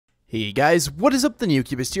Hey guys, what is up?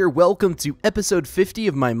 TheNeoCubest here. Welcome to episode 50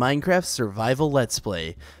 of my Minecraft survival let's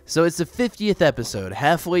play. So it's the 50th episode,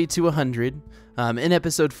 halfway to 100. In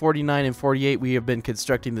episode 49 and 48 we have been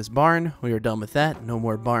constructing this barn. We are done with that. No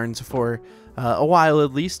more barns for a while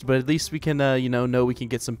at least, but at least we can know we can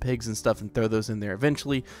get some pigs and stuff and throw those in there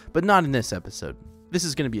eventually, but not in this episode. This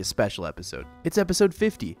is going to be a special episode. It's episode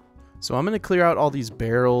 50. So I'm going to clear out all these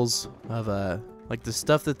barrels of like the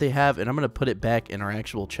stuff that they have, and I'm going to put it back in our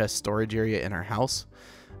actual chest storage area in our house,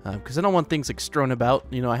 because I don't want things like strewn about.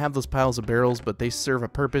 You know, I have those piles of barrels, but they serve a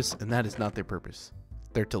purpose, and that is not their purpose.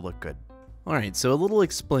 They're to look good. Alright, so a little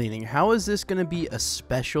explaining. How is this going to be a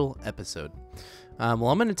special episode? Well,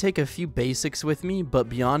 I'm going to take a few basics with me, but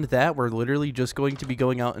beyond that, we're literally just going to be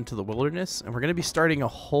going out into the wilderness, and we're going to be starting a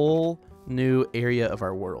whole new area of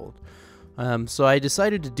our world. So I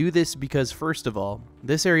decided to do this because, first of all,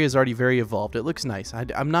 this area is already very evolved. It looks nice.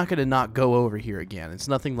 I'm not going to not go over here again. It's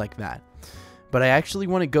nothing like that. But I actually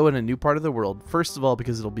want to go in a new part of the world, first of all,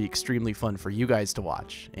 because it'll be extremely fun for you guys to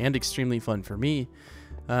watch, and extremely fun for me.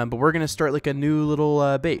 But we're going to start like a new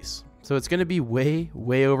little base. So it's going to be way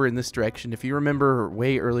over in this direction. If you remember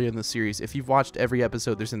way earlier in the series, if you've watched every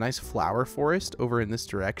episode, there's a nice flower forest over in this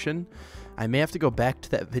direction. I may have to go back to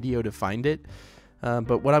that video to find it.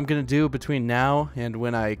 But what I'm going to do between now and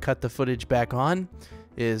when I cut the footage back on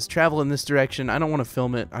is travel in this direction. I don't want to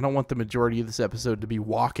film it. I don't want the majority of this episode to be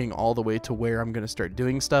walking all the way to where I'm going to start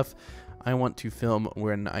doing stuff. I want to film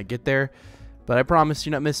when I get there. But I promise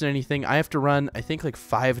you're not missing anything. I have to run, I think, like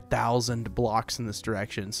 5,000 blocks in this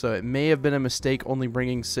direction. So it may have been a mistake only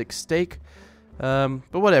bringing 6 steak. But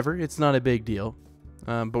whatever. It's not a big deal.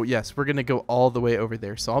 But yes, we're going to go all the way over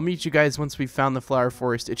there. So I'll meet you guys once we've found the flower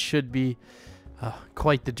forest. It should be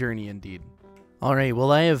quite the journey indeed. Alright,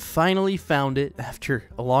 well, I have finally found it after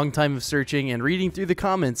a long time of searching and reading through the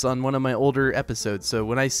comments on one of my older episodes. So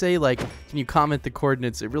when I say, like, can you comment the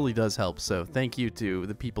coordinates, it really does help. So thank you to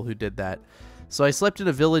the people who did that. So I slept in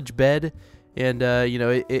a village bed, and, you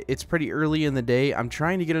know, it's pretty early in the day. I'm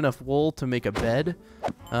trying to get enough wool to make a bed.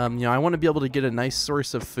 You know, I want to be able to get a nice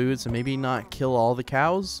source of food, so maybe not kill all the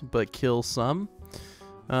cows, but kill some.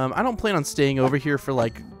 I don't plan on staying over here for,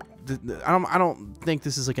 like, I don't think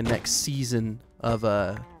this is like a next season of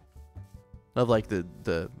like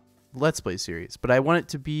the Let's Play series, but I want it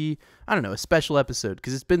to be, I don't know, a special episode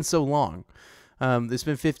because it's been so long. It's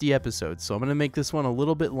been 50 episodes, so I'm gonna make this one a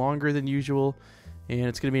little bit longer than usual, and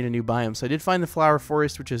it's gonna be in a new biome. So I did find the flower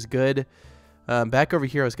forest, which is good. Back over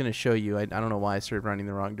here, I was gonna show you. I don't know why I started running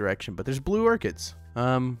the wrong direction, but there's blue orchids,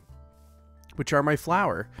 which are my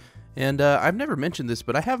flower. And I've never mentioned this,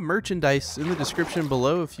 but I have merchandise in the description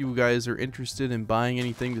below if you guys are interested in buying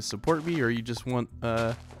anything to support me, or you just want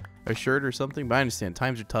a shirt or something. But I understand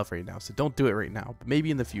times are tough right now, so don't do it right now, but maybe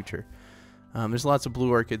in the future. There's lots of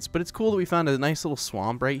blue orchids, but it's cool that we found a nice little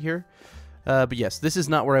swamp right here. But yes, this is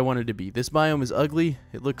not where I wanted to be. This biome is ugly.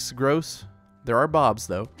 It looks gross. There are bobs,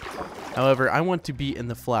 though. However, I want to be in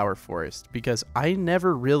the flower forest because I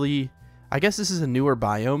never really... I guess this is a newer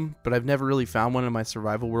biome, but I've never really found one in my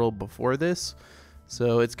survival world before this.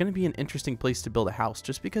 So it's going to be an interesting place to build a house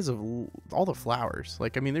just because of all the flowers.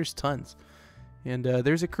 Like, I mean, there's tons. And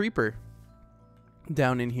there's a creeper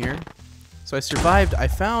down in here. So I survived.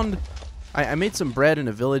 I made some bread in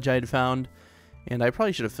a village I had found. And I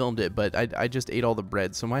probably should have filmed it, but I just ate all the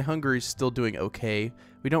bread. So my hunger is still doing okay.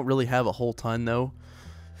 We don't really have a whole ton, though.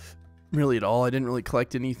 Really at all. I didn't really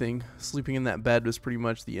collect anything. Sleeping in that bed was pretty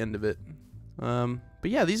much the end of it.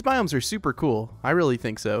 But yeah, these biomes are super cool. I really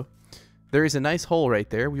think so. There is a nice hole right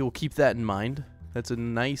there. We will keep that in mind. That's a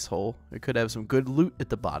nice hole. It could have some good loot at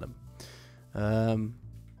the bottom.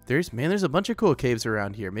 There's a bunch of cool caves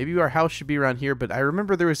around here. Maybe our house should be around here, but I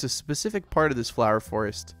remember there was a specific part of this flower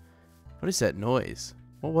forest. What is that noise?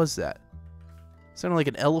 What was that? It sounded like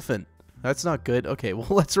an elephant. That's not good. Okay, well,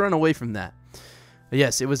 let's run away from that.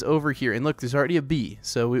 Yes, it was over here. And look, there's already a bee.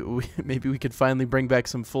 So maybe we could finally bring back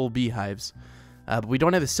some full beehives. But we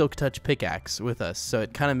don't have a silk touch pickaxe with us. So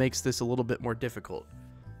it kind of makes this a little bit more difficult.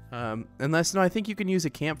 Unless, no, I think you can use a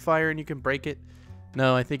campfire and you can break it.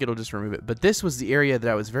 No, I think it'll just remove it. But this was the area that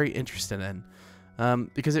I was very interested in.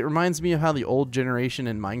 Because it reminds me of how the old generation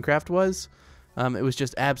in Minecraft was. It was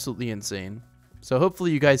just absolutely insane. So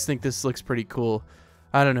hopefully you guys think this looks pretty cool.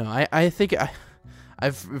 I don't know. I think...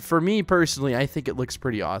 for me personally, I think it looks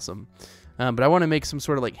pretty awesome, but I want to make some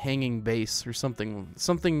sort of like hanging base or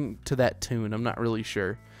something to that tune. I'm not really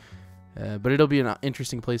sure, but it'll be an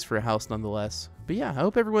interesting place for a house nonetheless. But yeah, I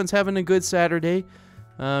hope everyone's having a good Saturday.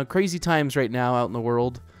 Crazy times right now out in the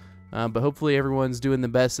world, but hopefully everyone's doing the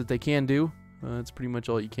best that they can do. That's pretty much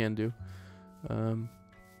all you can do.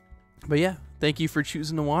 But yeah, Thank you for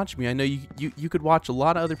choosing to watch me. I know you could watch a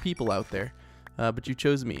lot of other people out there, but you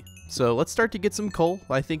chose me. So let's start to get some coal.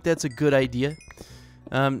 I think that's a good idea.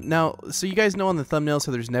 Now, so you guys know on the thumbnail,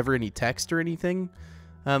 so there's never any text or anything.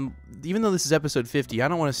 Even though this is episode 50, I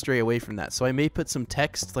don't want to stray away from that. So I may put some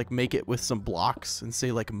text, like make it with some blocks and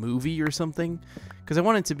say like movie or something. Because I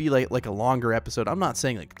want it to be like a longer episode. I'm not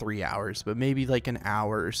saying like 3 hours, but maybe like an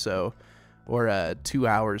hour or so. Or 2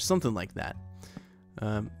 hours, something like that.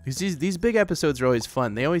 Because these big episodes are always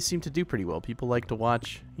fun. They always seem to do pretty well. People like to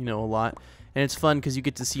watch, you know, a lot. And it's fun because you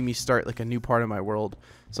get to see me start like a new part of my world.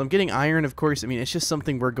 So I'm getting iron, of course. I mean, it's just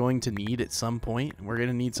something we're going to need at some point. We're going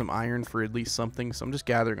to need some iron for at least something. So I'm just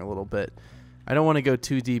gathering a little bit. I don't want to go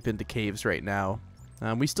too deep into caves right now.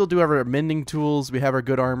 We still do have our mending tools. We have our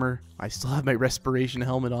good armor. I still have my respiration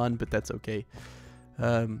helmet on, but that's okay.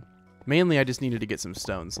 Mainly, I just needed to get some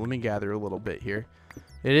stones. Let me gather a little bit here.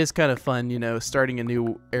 It is kind of fun, you know, starting a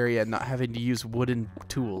new area and not having to use wooden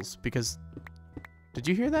tools. Because, did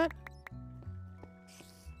you hear that?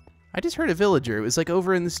 I just heard a villager. It was like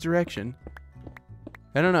over in this direction.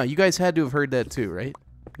 I don't know. You guys had to have heard that too, right?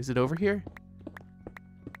 Is it over here?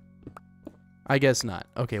 I guess not.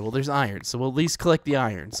 Okay, well, there's iron. So we'll at least collect the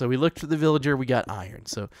iron. So we looked for the villager. We got iron.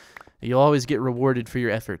 So you'll always get rewarded for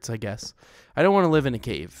your efforts, I guess. I don't want to live in a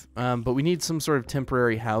cave. But we need some sort of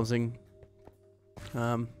temporary housing.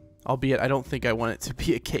 Albeit, I don't think I want it to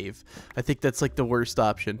be a cave. I think that's like the worst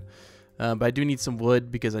option. But I do need some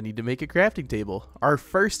wood because I need to make a crafting table. Our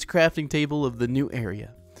first crafting table of the new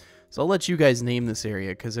area. So I'll let you guys name this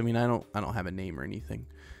area because I mean I don't have a name or anything.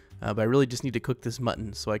 But I really just need to cook this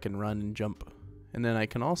mutton so I can run and jump. And then I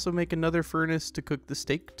can also make another furnace to cook the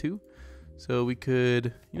steak too. So we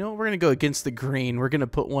could, you know, we're gonna go against the grain. We're gonna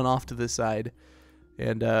put one off to the side.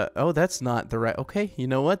 And oh, that's not the right. Okay, you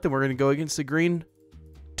know what? Then we're gonna go against the grain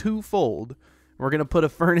twofold. We're gonna put a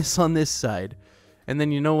furnace on this side. And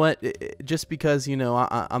then you know what? Just because, you know,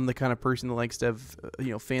 I'm the kind of person that likes to have,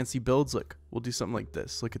 you know, fancy builds. Look, we'll do something like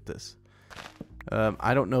this. Look at this.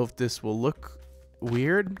 I don't know if this will look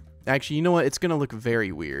weird. Actually, you know what? It's going to look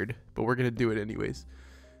very weird. But we're going to do it anyways.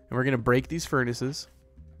 And we're going to break these furnaces.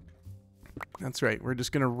 That's right. We're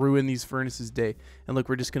just going to ruin these furnaces' day. And look,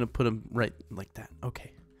 we're just going to put them right like that.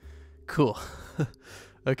 Okay. Cool.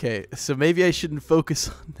 Okay. So maybe I shouldn't focus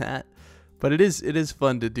on that. But it is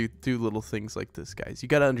fun to do little things like this, guys. You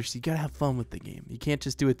gotta understand. You gotta have fun with the game. You can't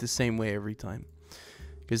just do it the same way every time,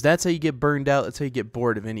 because that's how you get burned out. That's how you get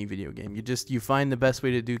bored of any video game. You find the best way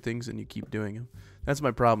to do things and you keep doing them. That's my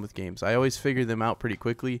problem with games. I always figure them out pretty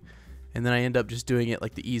quickly, and then I end up just doing it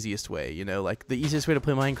like the easiest way. You know, like the easiest way to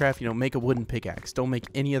play Minecraft. You know, make a wooden pickaxe. Don't make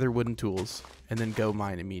any other wooden tools, and then go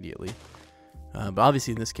mine immediately. But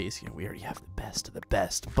obviously in this case, you know, we already have the best of the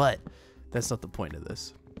best. But that's not the point of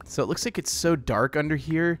this. So it looks like it's so dark under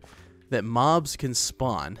here that mobs can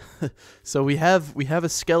spawn. So we have a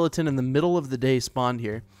skeleton in the middle of the day spawned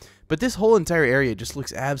here. But this whole entire area just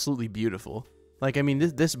looks absolutely beautiful. Like, I mean,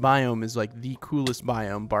 this biome is like the coolest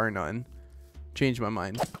biome, bar none. Changed my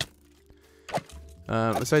mind.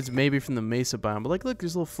 Besides maybe from the Mesa biome. But like, look,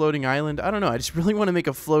 there's a little floating island. I don't know. I just really want to make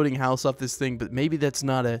a floating house off this thing. But maybe that's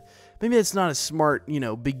not a smart, you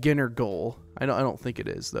know, beginner goal. I don't think it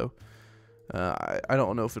is, though. I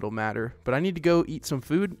don't know if it'll matter, but I need to go eat some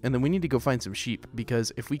food, and then we need to go find some sheep,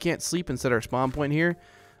 because if we can't sleep and set our spawn point here,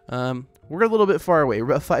 we're a little bit far away.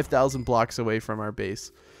 We're about 5,000 blocks away from our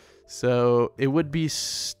base, so it would be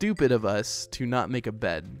stupid of us to not make a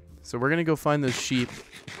bed. So we're gonna go find those sheep.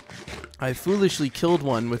 I foolishly killed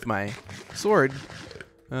one with my sword,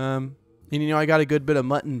 and you know, I got a good bit of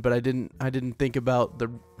mutton, but I didn't think about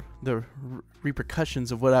the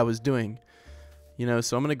repercussions of what I was doing. You know,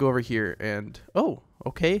 so I'm going to go over here and... Oh,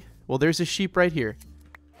 okay. Well, there's a sheep right here.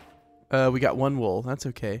 We got one wool. That's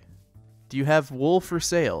okay. Do you have wool for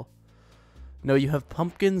sale? No, you have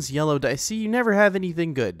pumpkins, yellow dye. See, you never have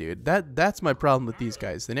anything good, dude. That's my problem with these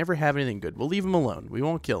guys. They never have anything good. We'll leave them alone. We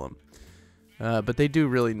won't kill them. But they do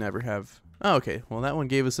really never have... Oh, okay. Well, that one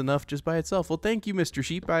gave us enough just by itself. Well, thank you, Mr.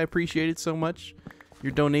 Sheep. I appreciate it so much.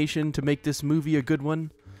 Your donation to make this movie a good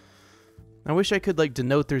one. I wish I could like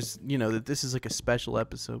denote there's, you know, that this is like a special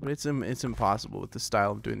episode, but it's impossible with the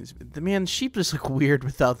style of doing these. Man, sheep just look weird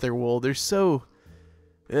without their wool. They're so,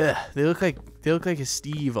 ugh, they look like a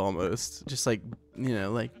Steve almost, just like, you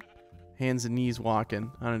know, like hands and knees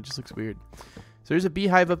walking. I don't know, it just looks weird. So there's a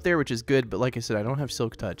beehive up there, which is good, but like I said, I don't have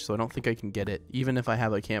silk touch, so I don't think I can get it. Even if I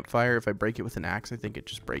have a campfire, if I break it with an axe, I think it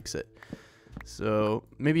just breaks it. So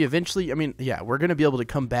maybe eventually, I mean, yeah, we're gonna be able to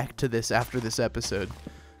come back to this after this episode.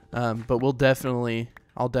 But I'll definitely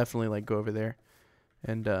like go over there,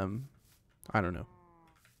 and I don't know.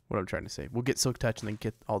 what I'm trying to say. We'll get Silk Touch and then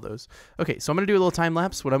get all those. Okay, so I'm going to do a little time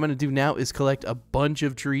lapse. What I'm going to do now is collect a bunch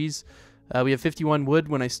of trees. We have 51 wood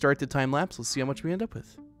when I start the time lapse. Let's see how much we end up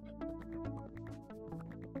with.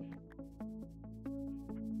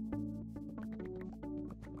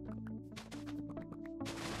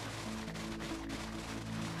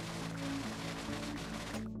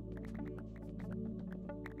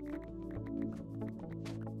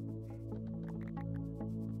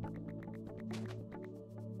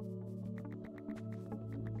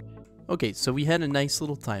 Okay, so we had a nice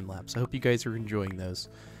little time lapse. I hope you guys are enjoying those.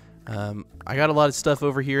 I got a lot of stuff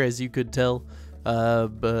over here, as you could tell.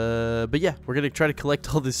 But yeah, we're gonna try to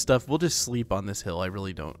collect all this stuff. We'll just sleep on this hill. I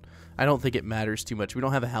don't think it matters too much. We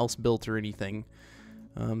don't have a house built or anything.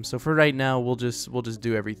 So for right now, we'll just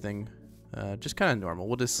do everything just kind of normal.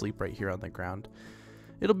 We'll just sleep right here on the ground.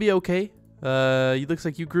 It'll be okay. It looks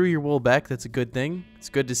like you grew your wool back. That's a good thing. It's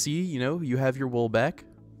good to see. You know, you have your wool back.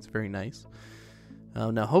 It's very nice.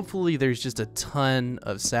 Now, hopefully, there's just a ton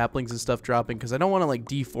of saplings and stuff dropping, because I don't want to, like,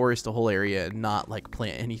 deforest the whole area and not, like,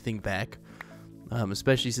 plant anything back,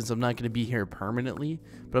 especially since I'm not going to be here permanently,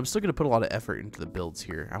 but I'm still going to put a lot of effort into the builds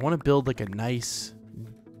here. I want to build, like, a nice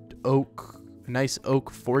oak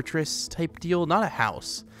fortress type deal, not a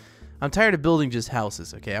house. I'm tired of building just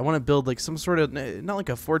houses, okay? I want to build, like, some sort of, not like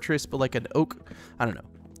a fortress, but like an oak, I don't know.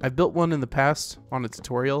 I've built one in the past on a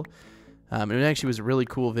tutorial. It actually was a really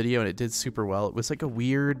cool video, and it did super well. It was like a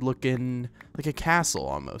weird looking, like a castle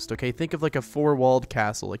almost, okay? Think of like a four-walled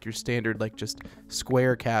castle, like your standard, like just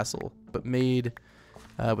square castle, but made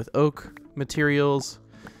with oak materials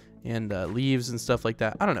and leaves and stuff like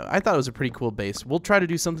that. I don't know. I thought it was a pretty cool base. We'll try to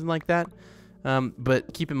do something like that,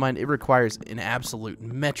 but keep in mind it requires an absolute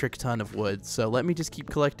metric ton of wood. So let me just keep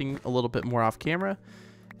collecting a little bit more off camera,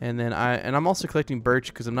 and then I'm also collecting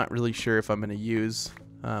birch because I'm not really sure if I'm going to use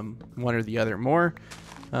one or the other more,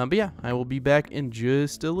 but yeah, I will be back in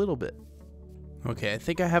just a little bit. Okay, I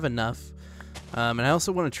think I have enough, and I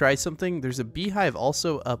also want to try something. There's a beehive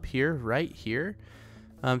also up here, right here,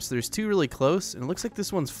 so there's two really close, and it looks like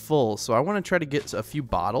this one's full, so I want to try to get a few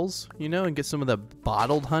bottles, you know, and get some of the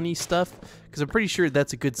bottled honey stuff, because I'm pretty sure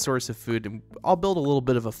that's a good source of food, and I'll build a little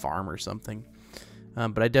bit of a farm or something,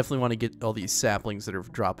 but I definitely want to get all these saplings that are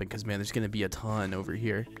dropping, because man, there's going to be a ton over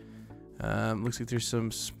here. Looks like there's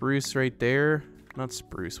some spruce right there. Not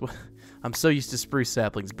spruce. I'm so used to spruce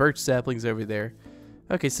saplings. Birch saplings over there.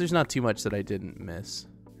 Okay, so there's not too much that I didn't miss.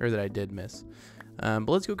 Or that I did miss. But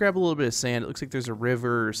let's go grab a little bit of sand. It looks like there's a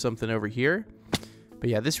river or something over here.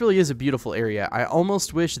 But yeah, this really is a beautiful area. I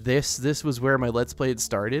almost wish this was where my Let's Play had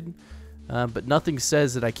started. But nothing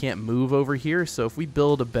says that I can't move over here. So if we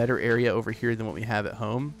build a better area over here than what we have at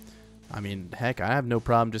home, I mean, heck, I have no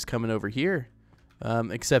problem just coming over here.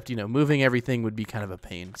 Except, you know, moving everything would be kind of a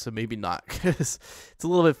pain, so maybe not, because it's a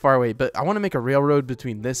little bit far away. But I want to make a railroad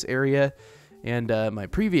between this area and my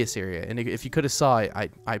previous area. And if you could have saw it,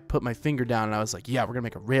 I put my finger down and I was like, yeah, we're going to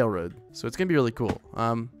make a railroad. So it's going to be really cool.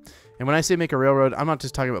 And when I say make a railroad, I'm not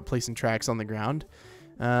just talking about placing tracks on the ground.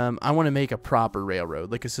 I want to make a proper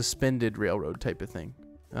railroad, like a suspended railroad type of thing.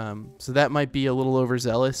 So that might be a little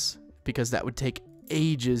overzealous, because that would take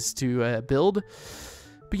ages to build.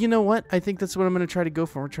 But you know what? I think that's what I'm going to try to go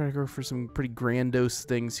for. We're trying to go for some pretty grandiose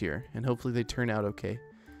things here, and hopefully they turn out okay.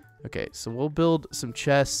 Okay, so we'll build some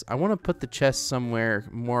chests. I want to put the chests somewhere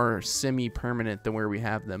more semi-permanent than where we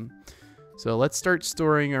have them. So let's start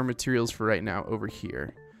storing our materials for right now over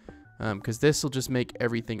here, because this will just make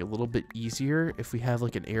everything a little bit easier if we have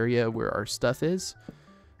like an area where our stuff is.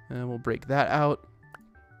 And we'll break that out,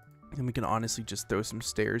 and we can honestly just throw some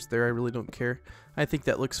stairs there. I really don't care. I think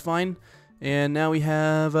that looks fine. And now we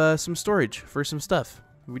have some storage for some stuff.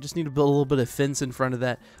 We just need to build a little bit of fence in front of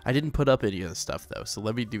that. I didn't put up any of the stuff though, so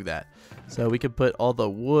let me do that. So we could put all the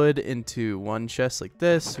wood into one chest like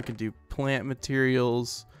this. We can do plant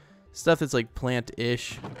materials, stuff that's like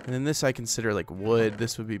plant-ish. And then this I consider like wood.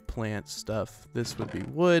 This would be plant stuff. This would be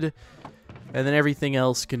wood. And then everything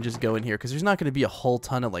else can just go in here, because there's not going to be a whole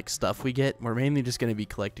ton of like stuff we get. We're mainly just going to be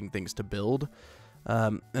collecting things to build.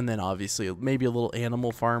 And then obviously maybe a little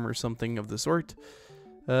animal farm or something of the sort.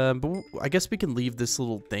 But I guess we can leave this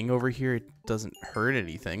little thing over here. It doesn't hurt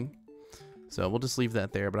anything. So we'll just leave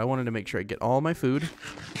that there. But I wanted to make sure I get all my food.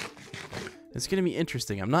 It's going to be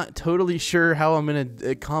interesting. I'm not totally sure how I'm going to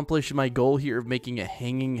accomplish my goal here of making a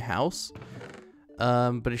hanging house.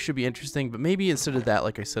 But it should be interesting. But maybe instead of that,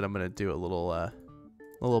 like I said, I'm going to do a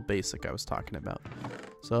little base like I was talking about.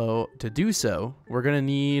 So to do so, we're going to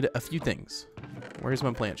need a few things. Where's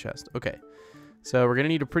my plant chest? Okay. So we're going to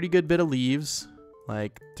need a pretty good bit of leaves.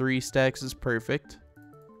 Like 3 stacks is perfect.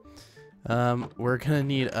 We're gonna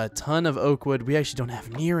need a ton of oak wood. We actually don't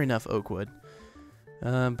have near enough oak wood.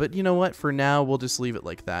 But you know what? For now, we'll just leave it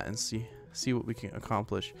like that and see what we can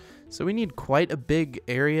accomplish. So we need quite a big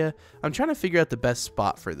area. I'm trying to figure out the best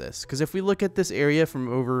spot for this, because if we look at this area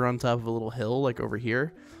from over on top of a little hill, like over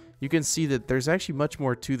here, you can see that there's actually much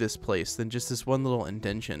more to this place than just this one little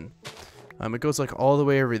indention. It goes like all the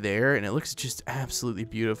way over there, and it looks just absolutely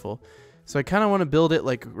beautiful. So I kind of want to build it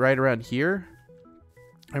like right around here.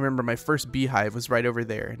 I remember my first beehive was right over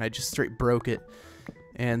there, and I just straight broke it,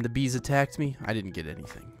 and the bees attacked me. I didn't get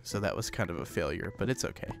anything, so that was kind of a failure, but it's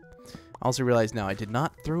okay. I also realize now I did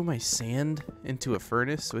not throw my sand into a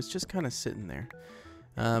furnace, so it's just kind of sitting there.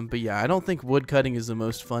 But yeah, I don't think wood cutting is the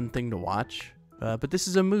most fun thing to watch. But this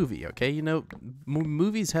is a movie, okay? You know,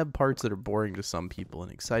 movies have parts that are boring to some people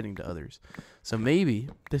and exciting to others. So maybe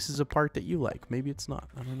this is a part that you like. Maybe it's not.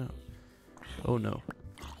 I don't know. Oh, no.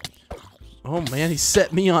 Oh, man, he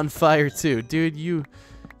set me on fire, too. Dude, you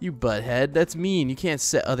butthead. That's mean. You can't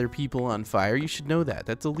set other people on fire. You should know that.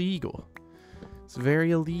 That's illegal. It's very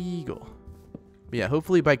illegal. But yeah,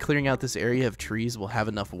 hopefully by clearing out this area of trees, we'll have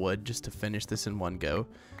enough wood just to finish this in one go.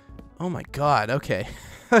 Oh my god, okay.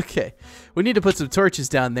 Okay. We need to put some torches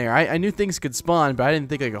down there. I knew things could spawn, but I didn't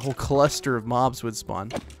think like a whole cluster of mobs would spawn.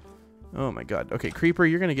 Oh my god. Okay, Creeper,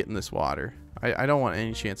 you're gonna get in this water. I don't want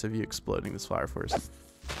any chance of you exploding this flower forest.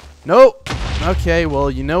 Nope! Okay,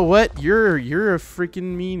 well, you know what? You're a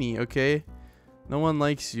freaking meanie, okay? No one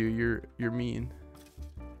likes you. You're mean.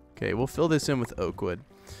 Okay, we'll fill this in with oak wood.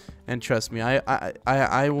 And trust me,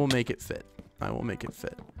 I will make it fit. I will make it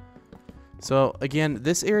fit. So, again,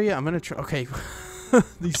 this area, I'm going to try... Okay,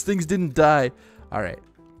 these things didn't die. All right.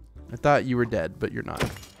 I thought you were dead, but you're not.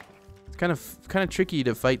 It's kind of tricky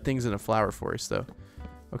to fight things in a flower forest, though.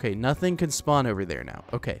 Okay, nothing can spawn over there now.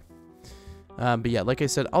 Okay. But yeah, like I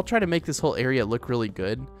said, I'll try to make this whole area look really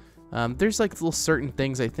good. There's, like, little certain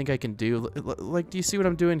things I think I can do. Like, do you see what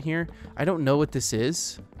I'm doing here? I don't know what this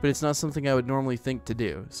is, but it's not something I would normally think to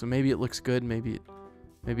do. So maybe it looks good, maybe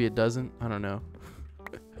it doesn't. I don't know.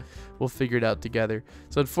 We'll figure it out together.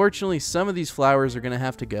 So unfortunately, some of these flowers are going to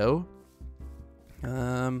have to go.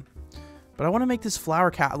 But I want to make this flower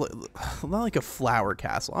castle, not like a flower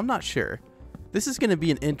castle. I'm not sure. This is going to be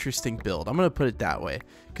an interesting build. I'm going to put it that way,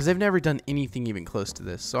 because I've never done anything even close to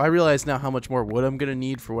this. So I realize now how much more wood I'm going to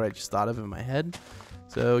need for what I just thought of in my head.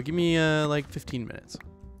 So give me like 15 minutes.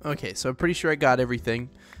 Okay, so I'm pretty sure I got everything.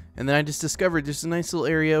 And then I just discovered there's a nice little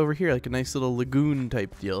area over here, like a nice little lagoon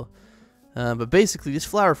type deal. But basically, this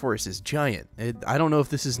flower forest is giant. I don't know if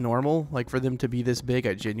this is normal, like for them to be this big.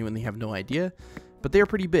 I genuinely have no idea. But they're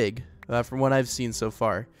pretty big from what I've seen so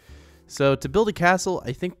far. So to build a castle,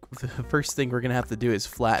 I think the first thing we're going to have to do is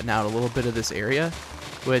flatten out a little bit of this area,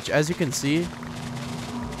 which, as you can see,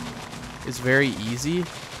 is very easy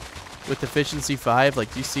with efficiency 5.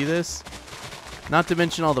 Like, do you see this? Not to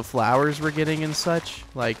mention all the flowers we're getting and such.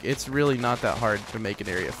 Like, it's really not that hard to make an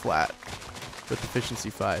area flat with efficiency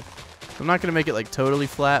 5. I'm not going to make it like totally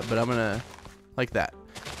flat, but I'm going to like that.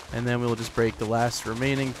 And then we'll just break the last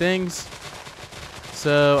remaining things.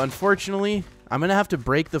 So unfortunately, I'm going to have to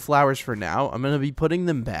break the flowers for now. I'm going to be putting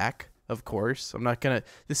them back, of course. I'm not going to,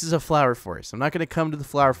 this is a flower forest. I'm not going to come to the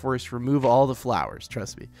flower forest, remove all the flowers.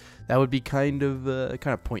 Trust me. That would be kind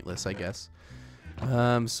of pointless, I guess.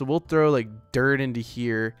 So we'll throw like dirt into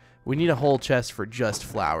here. We need a whole chest for just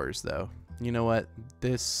flowers though. You know what?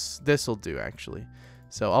 This'll do actually.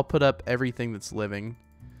 So I'll put up everything that's living.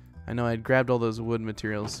 I know I grabbed all those wood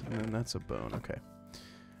materials, and that's a bone. Okay.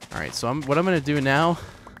 All right. So what I'm gonna do now.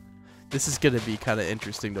 This is gonna be kind of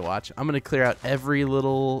interesting to watch. I'm gonna clear out every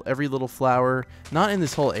little flower, not in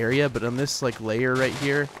this whole area, but on this like layer right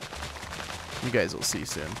here. You guys will see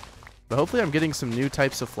soon. But hopefully, I'm getting some new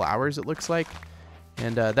types of flowers. It looks like,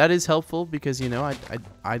 and that is helpful because you know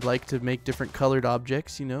I'd like to make different colored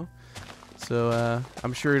objects. You know. So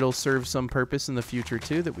I'm sure it'll serve some purpose in the future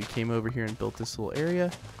too, that we came over here and built this little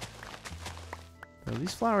area. Now,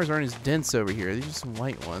 these flowers aren't as dense over here. These are some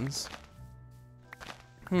white ones.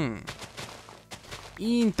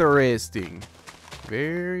 Interesting.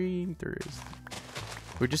 Very interesting.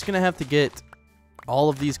 We're just going to have to get all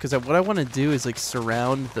of these, because what I want to do is like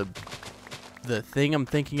surround the thing I'm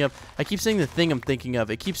thinking of. I keep saying the thing I'm thinking of.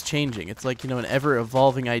 It keeps changing. It's like, you know, an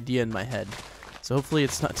ever-evolving idea in my head. So hopefully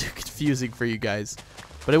it's not too confusing for you guys.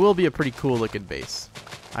 But it will be a pretty cool looking base.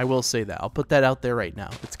 I will say that. I'll put that out there right now.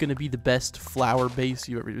 It's going to be the best flower base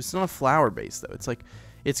you ever... It's not a flower base, though. It's like...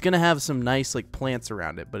 It's going to have some nice like plants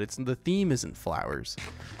around it, but the theme isn't flowers.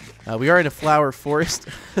 We are in a flower forest,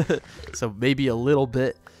 so maybe a little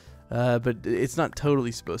bit, but it's not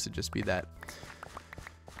totally supposed to just be that.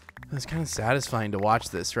 It's kind of satisfying to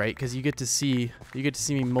watch this, right? Because you get to see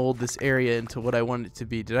me mold this area into what I want it to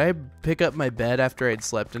be. Did I pick up my bed after I'd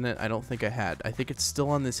slept in it? I don't think I had. I think it's still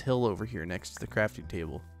on this hill over here next to the crafting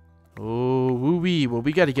table. Oh, woo-wee. Well,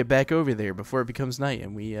 we got to get back over there before it becomes night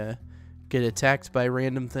and we get attacked by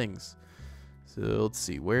random things. So let's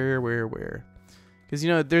see, where? Because, you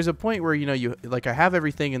know, there's a point where, you know, I have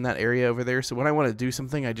everything in that area over there. So when I want to do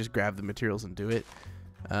something, I just grab the materials and do it.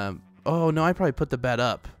 Oh, no, I probably put the bed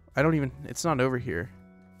up. It's not over here.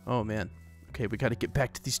 Oh, man. Okay, we got to get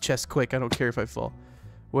back to these chests quick. I don't care if I fall.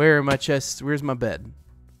 Where are my chests? Where's my bed?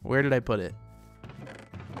 Where did I put it?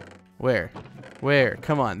 Where?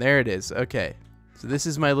 Come on, there it is. Okay. So this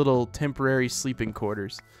is my little temporary sleeping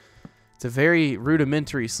quarters. It's a very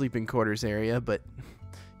rudimentary sleeping quarters area, but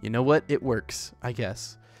you know what? It works, I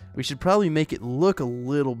guess. We should probably make it look a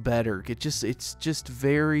little better. It's just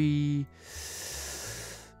very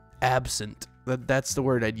absent. That's the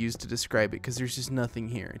word I'd use to describe it, because there's just nothing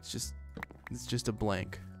here. It's just a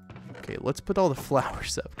blank. Okay, let's put all the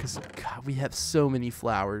flowers up, because God, we have so many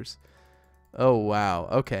flowers. Oh wow.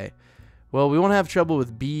 Okay. Well, we won't have trouble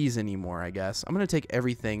with bees anymore, I guess. I'm gonna take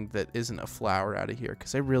everything that isn't a flower out of here,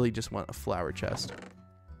 because I really just want a flower chest.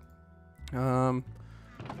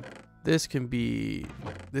 This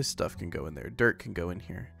stuff can go in there. Dirt can go in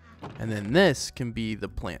here, and then this can be the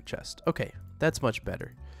plant chest. Okay, that's much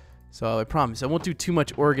better. So I promise I won't do too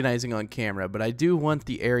much organizing on camera, but I do want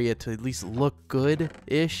the area to at least look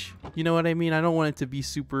good-ish. You know what I mean? I don't want it to be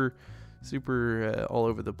super all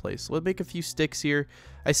over the place. So let's make a few sticks here.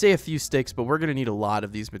 I say a few sticks, but we're going to need a lot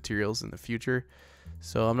of these materials in the future.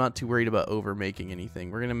 So I'm not too worried about over making anything.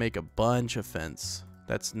 We're going to make a bunch of fence.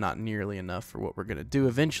 That's not nearly enough for what we're going to do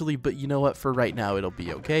eventually, but you know what? For right now, it'll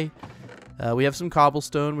be okay. We have some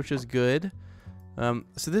cobblestone, which is good.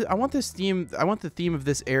 So I want the theme of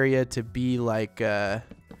this area to be like, I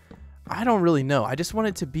don't really know. I just want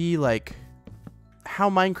it to be like how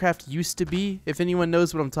Minecraft used to be, if anyone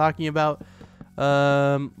knows what I'm talking about.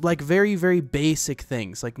 Like very, very basic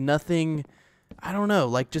things, like nothing, I don't know,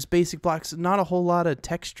 like just basic blocks, not a whole lot of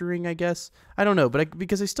texturing, I guess. I don't know, but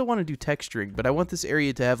because I still want to do texturing, but I want this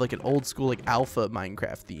area to have like an old school, like alpha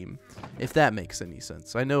Minecraft theme, if that makes any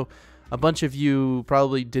sense. I know a bunch of you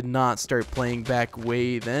probably did not start playing back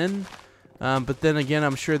way then, but then again,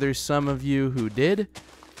 I'm sure there's some of you who did,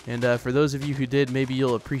 and for those of you who did, maybe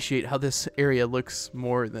you'll appreciate how this area looks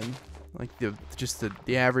more than like just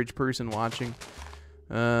the average person watching.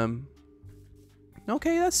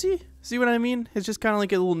 Okay, let's see what I mean? It's just kind of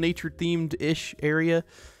like a little nature-themed-ish area,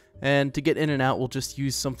 and to get in and out, we'll just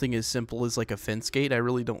use something as simple as like a fence gate. I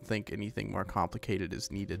really don't think anything more complicated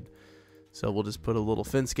is needed. So we'll just put a little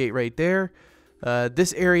fence gate right there.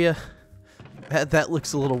 This area, that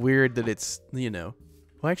looks a little weird that it's, you know.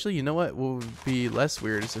 Well, actually, you know what would be less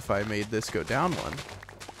weird is if I made this go down one.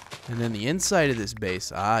 And then the inside of this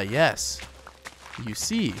base, yes. You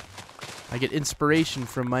see, I get inspiration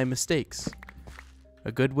from my mistakes.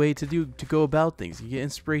 A good way to go about things. You get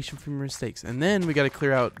inspiration from your mistakes. And then we got to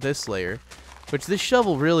clear out this layer. Which this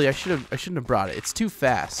shovel really, I shouldn't have brought it. It's too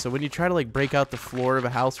fast. So when you try to like break out the floor of a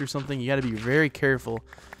house or something, you got to be very careful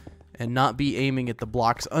and not be aiming at the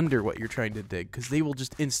blocks under what you're trying to dig, because they will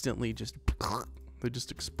just instantly they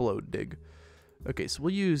just explode. Dig. Okay, so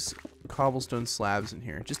we'll use cobblestone slabs in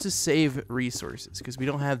here just to save resources, because we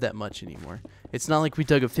don't have that much anymore. It's not like we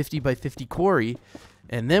dug a 50 by 50 quarry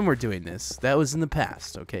and then we're doing this. That was in the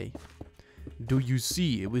past. Okay. Do you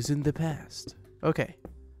see? It was in the past. Okay.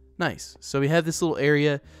 Nice. So we have this little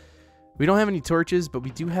area. We don't have any torches, but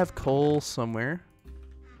we do have coal somewhere.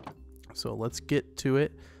 So let's get to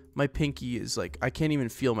it. My pinky is like, I can't even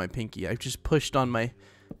feel my pinky. I just pushed on my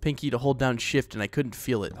pinky to hold down shift and I couldn't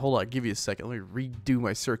feel it. Hold on, give you a second. Let me redo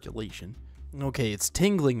my circulation. Okay, it's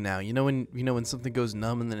tingling now. You know when something goes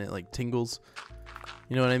numb and then it like tingles?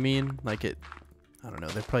 You know what I mean? Like it, I don't know,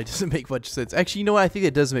 that probably doesn't make much sense. Actually, you know what? I think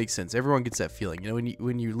it does make sense. Everyone gets that feeling. You know,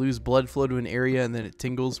 when you lose blood flow to an area and then it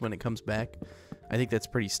tingles when it comes back? I think that's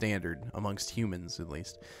pretty standard amongst humans, at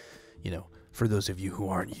least. You know, for those of you who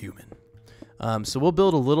aren't human. So we'll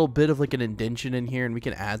build a little bit of like an indention in here, and we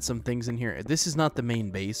can add some things in here. This is not the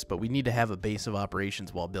main base, but we need to have a base of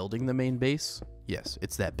operations while building the main base. Yes,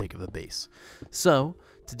 it's that big of a base. So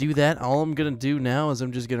to do that, all I'm going to do now is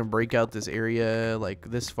I'm just going to break out this area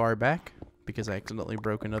like this far back, because I accidentally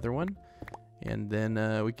broke another one. And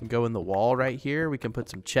then we can go in the wall right here. We can put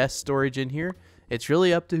some chest storage in here. It's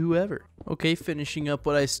really up to whoever. Okay, finishing up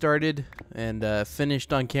what I started and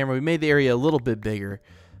finished on camera. We made the area a little bit bigger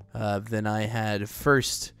than I had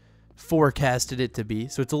first forecasted it to be.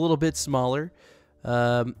 So it's a little bit smaller.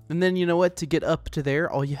 And then you know what? To get up to there,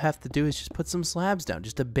 all you have to do is just put some slabs down.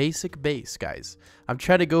 Just a basic base, guys. I'm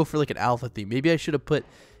trying to go for like an alpha theme. Maybe I should have put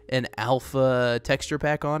an alpha texture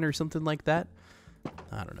pack on or something like that.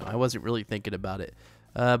 I don't know. I wasn't really thinking about it.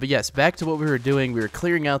 But yes, back to what we were doing. We were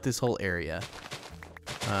clearing out this whole area.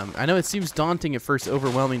 I know it seems daunting at first,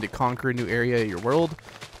 overwhelming to conquer a new area of your world.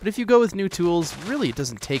 But if you go with new tools, really it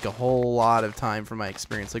doesn't take a whole lot of time from my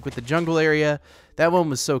experience. Like with the jungle area, that one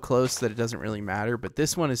was so close that it doesn't really matter. But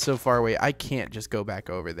this one is so far away, I can't just go back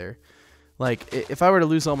over there. Like, if I were to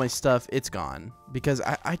lose all my stuff, it's gone. Because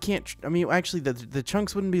I can't, I mean, actually, the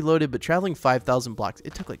chunks wouldn't be loaded, but traveling 5,000 blocks,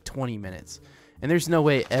 it took like 20 minutes. And there's no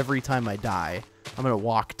way every time I die, I'm going to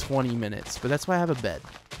walk 20 minutes. But that's why I have a bed.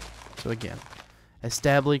 So again,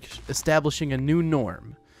 establishing a new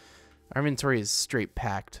norm. Our inventory is straight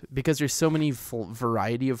packed because there's so many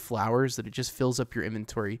variety of flowers that it just fills up your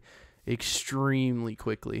inventory extremely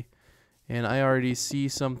quickly. And I already see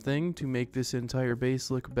something to make this entire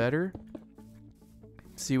base look better.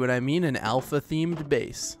 See what I mean? An alpha themed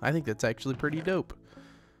base. I think that's actually pretty dope.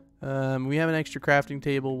 We have an extra crafting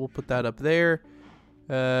table. We'll put that up there,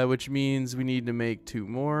 which means we need to make 2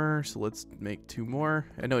 more. So let's make 2 more.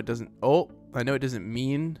 I know it doesn't. Oh, I know it doesn't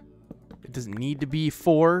mean. It doesn't need to be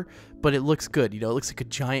 4, but it looks good. You know, it looks like a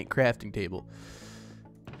giant crafting table.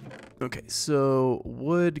 Okay, so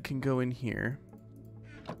wood can go in here.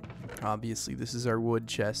 Obviously, this is our wood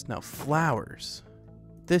chest. Now, flowers.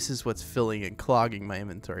 This is what's filling and clogging my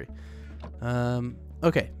inventory.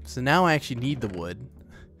 Okay, so now I actually need the wood,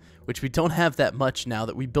 which we don't have that much now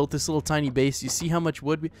that we built this little tiny base. You see how much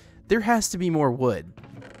wood there has to be more wood.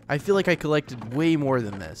 I feel like I collected way more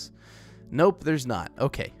than this. Nope, there's not.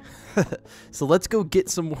 Okay. So let's go get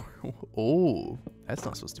some more. Oh, that's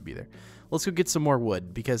not supposed to be there. Let's go get some more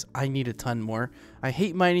wood because I need a ton more. I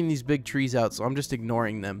hate mining these big trees out, so I'm just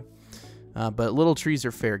ignoring them. But little trees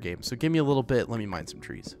are fair game. So give me a little bit. Let me mine some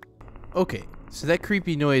trees. Okay, so that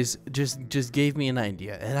creepy noise just gave me an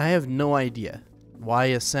idea. And I have no idea why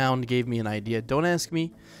a sound gave me an idea. Don't ask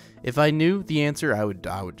me. If I knew the answer, I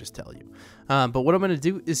would just tell you. But what I'm going to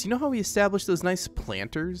do is, you know how we established those nice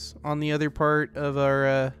planters on the other part of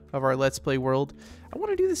our Let's Play world? I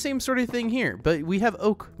want to do the same sort of thing here, but we have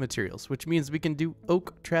oak materials, which means we can do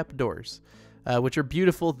oak trapdoors, which are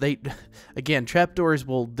beautiful. Again, trapdoors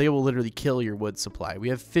will literally kill your wood supply. We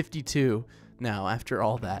have 52 now after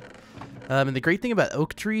all that. And the great thing about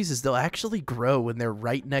oak trees is they'll actually grow when they're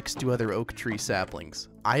right next to other oak tree saplings.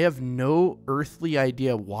 I have no earthly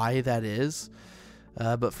idea why that is.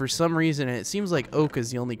 But for some reason, and it seems like oak is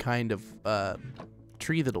the only kind of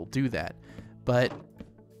tree that'll do that. But,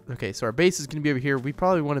 okay, so our base is going to be over here. We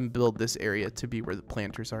probably want to build this area to be where the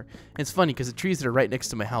planters are. And it's funny because the trees that are right next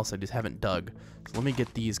to my house, I just haven't dug. So let me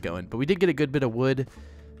get these going. But we did get a good bit of wood.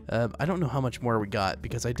 I don't know how much more we got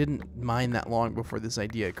because I didn't mine that long before this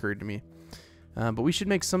idea occurred to me. But we should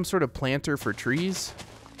make some sort of planter for trees.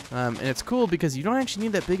 And it's cool because you don't actually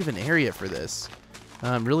need that big of an area for this.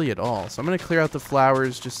 Really at all. So I'm going to clear out the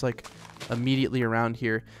flowers just like immediately around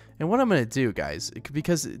here. And what I'm going to do, guys,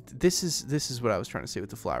 because this is what I was trying to say with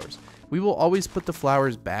the flowers. We will always put the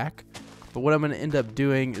flowers back, but what I'm going to end up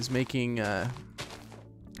doing is making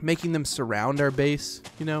them surround our base,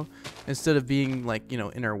 you know, instead of being like, you know,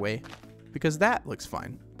 in our way, because that looks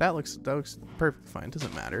fine. That looks perfect fine. It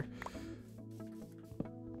doesn't matter.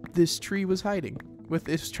 This tree was hiding it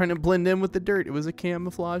was trying to blend in with the dirt. It was a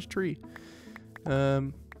camouflage tree.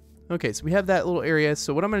 Okay, so we have that little area.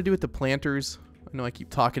 So what I'm going to do with the planters, I know I keep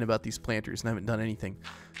talking about these planters and I haven't done anything.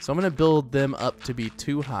 So I'm going to build them up to be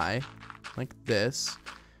 2 high, like this.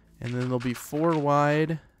 And then they'll be 4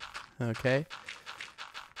 wide. Okay.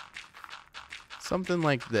 Something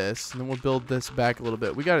like this. And then we'll build this back a little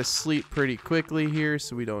bit. We got to sleep pretty quickly here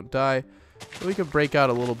so we don't die. But we can break out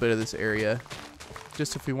a little bit of this area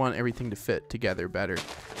just if we want everything to fit together better.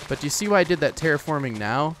 But do you see why I did that terraforming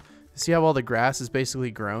now? See how all the grass is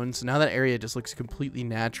basically grown? So now that area just looks completely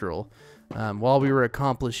natural while we were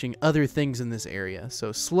accomplishing other things in this area.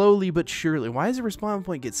 So slowly but surely. Why does the respawn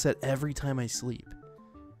point get set every time I sleep?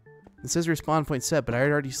 It says respawn point set, but I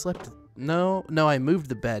had already slept. No, I moved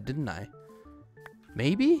the bed, didn't I?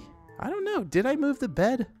 Maybe? I don't know. Did I move the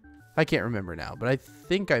bed? I can't remember now, but I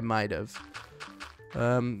think I might have.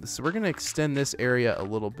 So we're going to extend this area a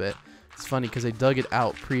little bit. It's funny because I dug it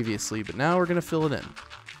out previously, but now we're going to fill it in.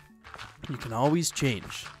 You can always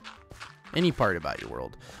change any part about your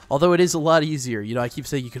world. Although it is a lot easier. You know, I keep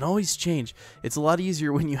saying you can always change. It's a lot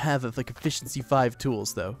easier when you have like efficiency 5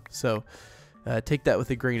 tools, though. So take that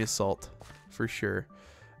with a grain of salt for sure.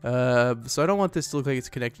 So I don't want this to look like it's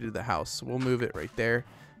connected to the house. So we'll move it right there.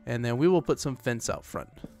 And then we will put some fence out front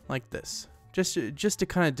like this. just to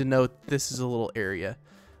kind of denote this is a little area,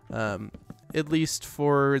 at least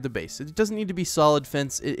for the base. It doesn't need to be solid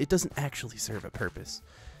fence. It doesn't actually serve a purpose.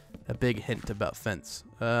 A big hint about fence.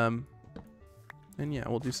 And yeah,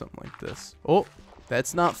 we'll do something like this. Oh,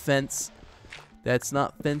 that's not fence. That's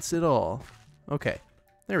not fence at all. Okay,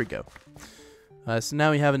 there we go. So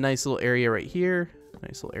now we have a nice little area right here.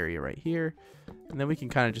 Nice little area right here. And then we can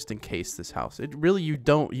kind of just encase this house. It really, you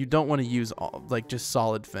don't want to use all, like just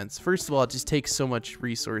solid fence. First of all, it just takes so much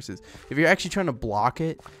resources. If you're actually trying to block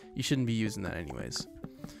it, you shouldn't be using that anyways.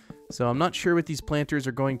 So I'm not sure what these planters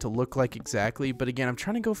are going to look like exactly, but again, I'm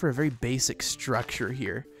trying to go for a very basic structure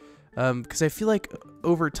here. Because I feel like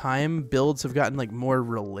over time, builds have gotten like more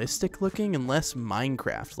realistic looking and less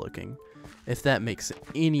Minecraft looking, if that makes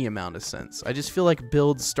any amount of sense. I just feel like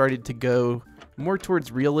builds started to go more towards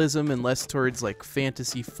realism and less towards like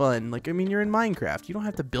fantasy fun. Like, I mean, you're in Minecraft. You don't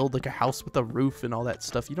have to build like a house with a roof and all that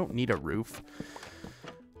stuff. You don't need a roof.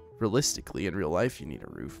 Realistically, in real life, you need a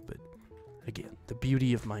roof, but again, the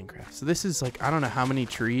beauty of Minecraft. So this is like, I don't know how many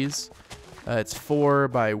trees. It's 4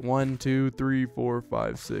 by 1, 2, 3, 4,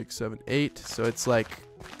 5, 6, 7, 8. So it's like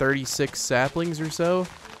 36 saplings or so,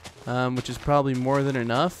 which is probably more than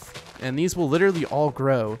enough. And these will literally all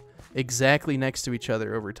grow exactly next to each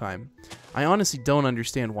other over time. I honestly don't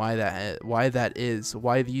understand why that is.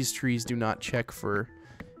 Why these trees do not check for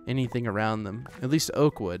anything around them. At least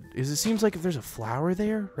oak would. Because it seems like if there's a flower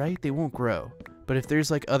there, right, they won't grow. But if there's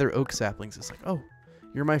like other oak saplings, it's like, oh,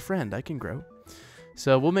 you're my friend, I can grow.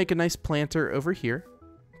 So we'll make a nice planter over here.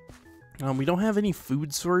 We don't have any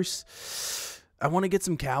food source. I want to get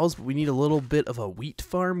some cows, but we need a little bit of a wheat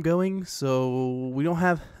farm going. So we don't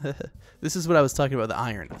have... This is what I was talking about, the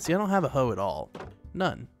iron. See, I don't have a hoe at all.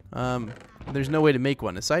 None. There's no way to make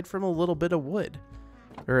one, aside from a little bit of wood.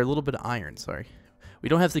 Or a little bit of iron, sorry. We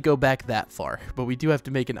don't have to go back that far, but we do have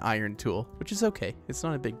to make an iron tool, which is okay. It's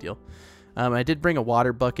not a big deal. I did bring a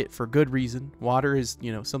water bucket for good reason. Water is,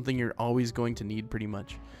 you know, something you're always going to need pretty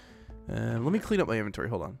much. Let me clean up my inventory.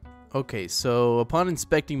 Hold on. Okay, so upon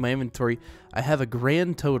inspecting my inventory, I have a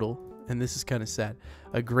grand total, and this is kind of sad,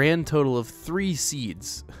 a grand total of 3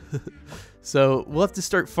 seeds. So we'll have to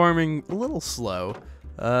start farming a little slow.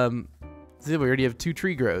 See, we already have 2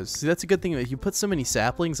 tree grows. See, that's a good thing. If you put so many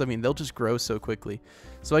saplings, I mean, they'll just grow so quickly.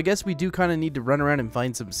 So I guess we do kind of need to run around and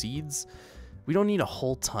find some seeds. We don't need a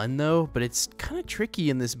whole ton though, but it's kind of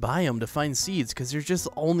tricky in this biome to find seeds because there's just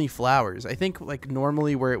only flowers. I think like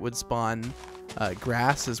normally where it would spawn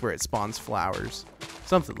grass is where it spawns flowers,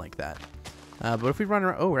 something like that. But if we run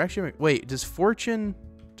around, oh, we're actually, wait, does fortune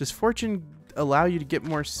allow you to get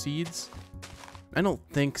more seeds? I don't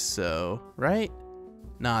think so, right?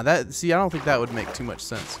 Nah, see, I don't think that would make too much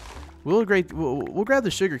sense. We'll grab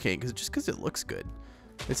the sugarcane because it looks good.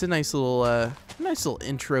 It's a nice little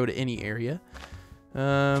intro to any area.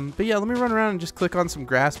 But yeah, let me run around and just click on some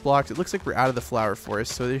grass blocks. It looks like we're out of the flower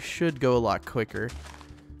forest, so this should go a lot quicker.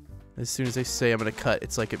 As soon as I say I'm gonna cut,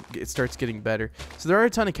 it's like it starts getting better. So there are a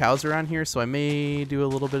ton of cows around here, so I may do a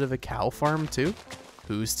little bit of a cow farm too.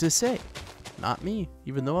 Who's to say? Not me,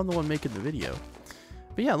 even though I'm the one making the video.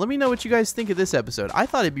 But yeah, let me know what you guys think of this episode. I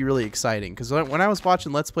thought it'd be really exciting because when I was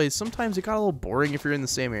watching Let's Plays, sometimes it got a little boring if you're in the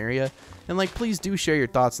same area. And like, please do share your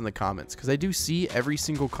thoughts in the comments because I do see every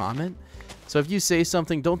single comment. So if you say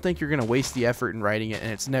something, don't think you're going to waste the effort in writing it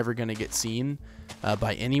and it's never going to get seen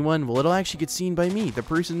by anyone. Well, it'll actually get seen by me, the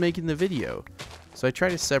person making the video. So I try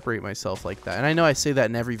to separate myself like that. And I know I say that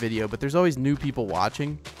in every video, but there's always new people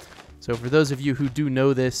watching. So for those of you who do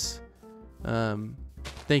know this,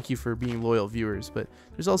 thank you for being loyal viewers, but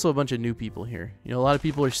there's also a bunch of new people here. You know, a lot of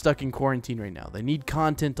people are stuck in quarantine right now. They need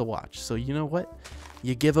content to watch. So you know what?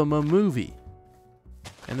 You give them a movie,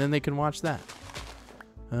 and then they can watch that.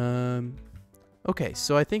 Okay,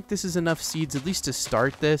 so I think this is enough seeds, at least to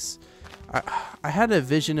start this. I had a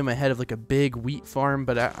vision in my head of like a big wheat farm,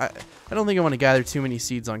 but I don't think I want to gather too many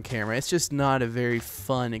seeds on camera. It's just not a very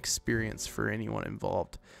fun experience for anyone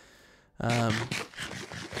involved.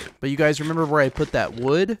 But you guys remember where I put that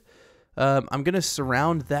wood? I'm going to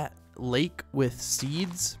surround that lake with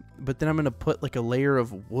seeds, but then I'm going to put like a layer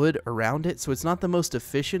of wood around it. So it's not the most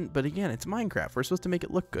efficient, but again, it's Minecraft. We're supposed to make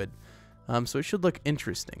it look good. So it should look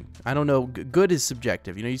interesting. I don't know. Good is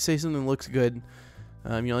subjective. You know, you say something looks good.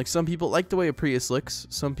 You know, like some people like the way a Prius looks.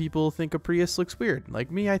 Some people think a Prius looks weird. Like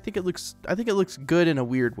me, I think it looks good in a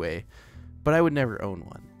weird way, but I would never own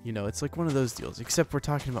one. You know, it's like one of those deals, except we're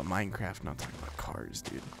talking about Minecraft, not talking about cars,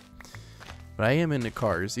 dude. But I am into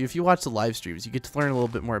cars. If you watch the live streams, you get to learn a little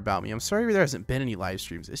bit more about me. I'm sorry there hasn't been any live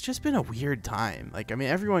streams. It's just been a weird time. Like, I mean,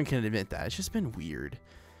 everyone can admit that. It's just been weird.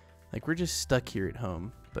 Like, we're just stuck here at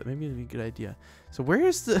home. but maybe it'd be a good idea. So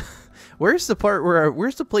where's the where's the part where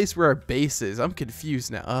where's the place where our base is? I'm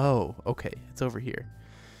confused now. Oh, okay, it's over here.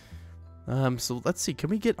 So let's see. Can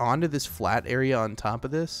we get onto this flat area on top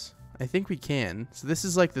of this? I think we can. So this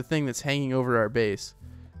is like the thing that's hanging over our base.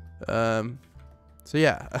 So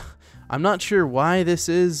yeah, I'm not sure why this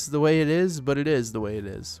is the way it is, but it is the way it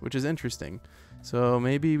is, which is interesting. So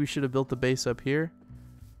maybe we should have built the base up here.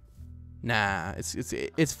 Nah,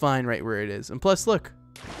 it's fine right where it is. And plus, look,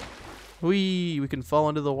 we can fall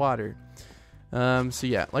into the water. So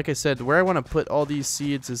yeah, like I said, where I want to put all these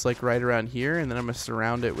seeds is like right around here, and then I'm gonna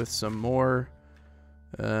surround it with some more.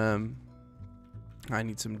 I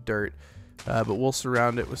need some dirt, but we'll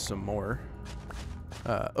surround it with some more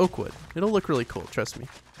oak wood. It'll look really cool, trust me.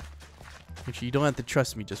 Actually, you don't have to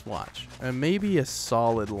trust me, just watch. And maybe a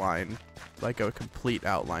solid line, like a complete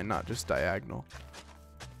outline, not just diagonal.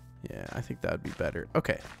 Yeah, I think that would be better.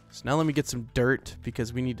 Okay, so now let me get some dirt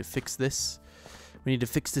because we need to fix this. We need to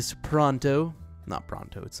fix this pronto. Not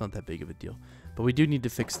pronto, it's not that big of a deal. But we do need to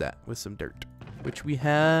fix that with some dirt, which we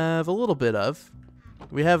have a little bit of.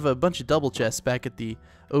 We have a bunch of double chests back at the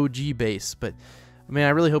OG base, but I mean, I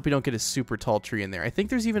really hope we don't get a super tall tree in there. I think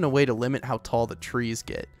there's even a way to limit how tall the trees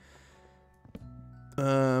get.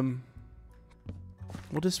 We'll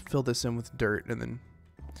just fill this in with dirt, and then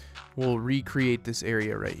we'll recreate this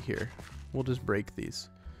area right here. We'll just break these.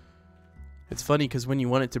 It's funny because when you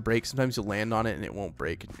want it to break, sometimes you'll land on it and it won't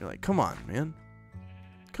break, and you're like, come on, man.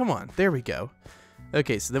 Come on, there we go.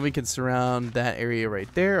 Okay, so then we can surround that area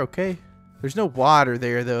right there, okay. There's no water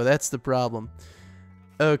there, though. That's the problem.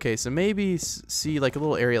 Okay, so maybe see like a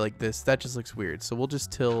little area like this. That just looks weird. So we'll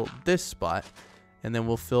just till this spot, and then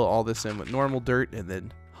we'll fill all this in with normal dirt, and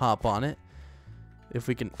then hop on it. If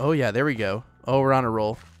we can. Oh, yeah, there we go. Oh, we're on a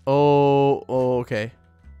roll. Oh, okay.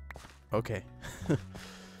 Okay.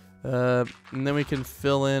 And then we can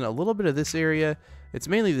fill in a little bit of this area. It's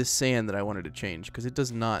mainly the sand that I wanted to change because it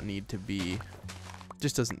does not need to be,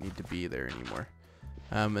 just doesn't need to be there anymore.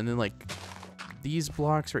 And then like these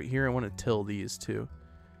blocks right here, I want to till these too.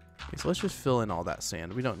 Okay, so let's just fill in all that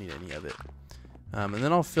sand. We don't need any of it. And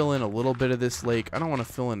then I'll fill in a little bit of this lake. I don't want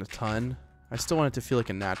to fill in a ton. I still want it to feel like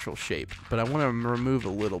a natural shape, but I want to remove a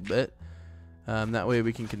little bit. That way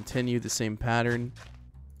we can continue the same pattern.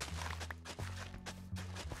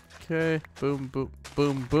 Okay, boom, boom,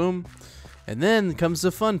 boom, boom. And then comes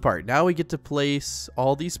the fun part. Now we get to place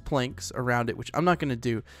all these planks around it, which I'm not going to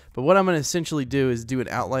do. But what I'm going to essentially do is do an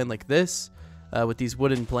outline like this with these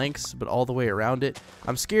wooden planks, but all the way around it.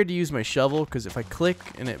 I'm scared to use my shovel because if I click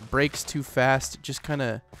and it breaks too fast, it just kind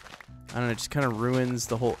of, I don't know, it just kind of ruins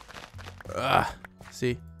the whole...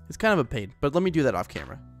 See? It's kind of a pain, but let me do that off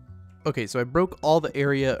camera. Okay, so I broke all the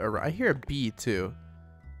area around. I hear a bee too.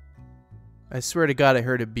 I swear to God, I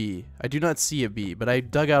heard a bee. I do not see a bee, but I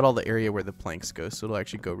dug out all the area where the planks go, so it'll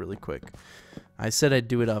actually go really quick. I said I'd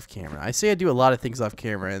do it off camera. I say I do a lot of things off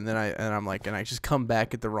camera, and then I'm like, and I just come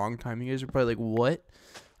back at the wrong time. You guys are probably like, what?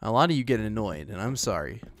 A lot of you get annoyed, and I'm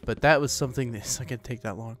sorry, but that was something that's not gonna take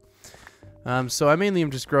that long. So I mainly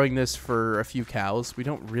am just growing this for a few cows. We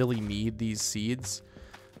don't really need these seeds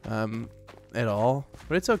at all,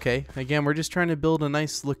 but it's okay. Again, we're just trying to build a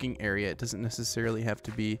nice looking area. It doesn't necessarily have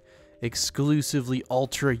to be exclusively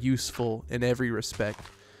ultra useful in every respect.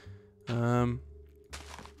 Can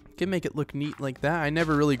make it look neat like that. I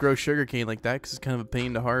never really grow sugarcane like that because it's kind of a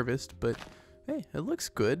pain to harvest, but hey, it looks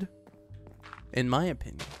good in my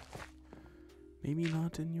opinion. Maybe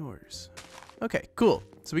not in yours. Okay, cool.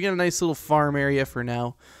 So we got a nice little farm area for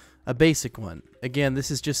now. A basic one. Again,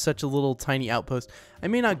 this is just such a little tiny outpost. I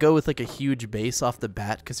may not go with like a huge base off the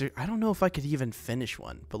bat because I don't know if I could even finish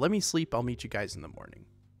one. But let me sleep. I'll meet you guys in the morning.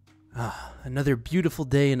 Ah, another beautiful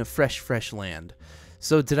day in a fresh land.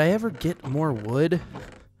 So did I ever get more wood?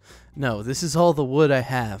 No, this is all the wood I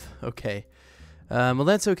have. Okay. Well,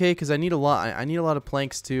 that's okay because I need a lot. I need a lot of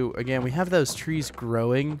planks too. Again, we have those trees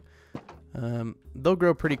growing. They'll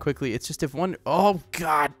grow pretty quickly. It's just if one... Oh,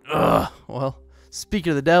 God. Ugh. Well,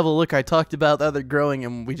 speaking of the devil, look, I talked about the other growing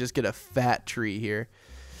and we just get a fat tree here.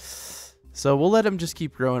 So we'll let them just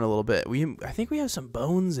keep growing a little bit. I think we have some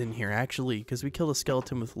bones in here, actually, because we killed a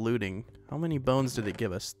skeleton with looting. How many bones did it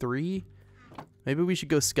give us? 3? Maybe we should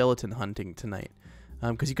go skeleton hunting tonight.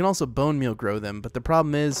 Because you can also bone meal grow them. But the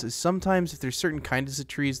problem is sometimes if there's certain kinds of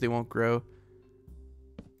trees, they won't grow.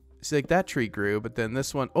 See, like that tree grew, but then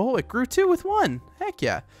this one... Oh, it grew 2 with 1. Heck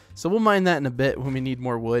yeah. So we'll mine that in a bit when we need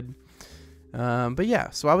more wood. But yeah,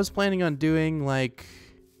 so I was planning on doing like...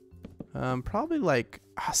 probably like...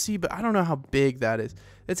 see, but I don't know how big that is.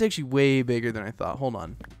 It's actually way bigger than I thought. Hold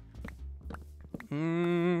on.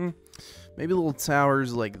 Maybe little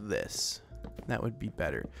towers like this. That would be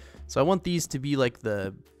better. So I want these to be like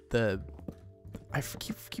the I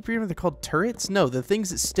keep remembering they're called turrets? No, the things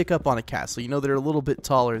that stick up on a castle. You know, they're a little bit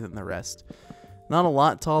taller than the rest. Not a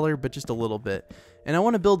lot taller, but just a little bit. And I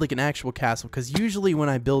want to build like an actual castle, because usually when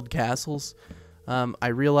I build castles, I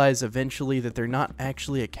realize eventually that they're not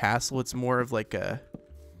actually a castle. It's more of like a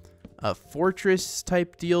fortress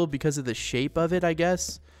type deal because of the shape of it, I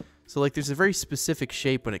guess. So like there's a very specific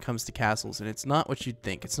shape when it comes to castles, and it's not what you'd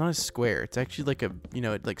think. It's not a square. It's actually like a, you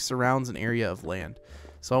know, it like surrounds an area of land.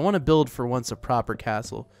 So I want to build for once a proper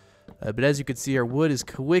castle. But as you can see, our wood is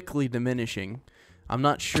quickly diminishing. I'm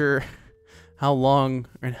not sure how long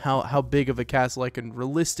and how big of a castle I can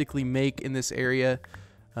realistically make in this area.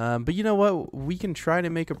 But you know what? We can try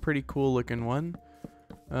to make a pretty cool looking one.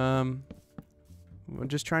 I'm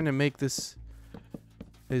just trying to make this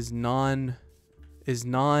as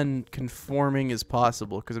non-conforming as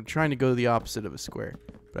possible, because I'm trying to go the opposite of a square.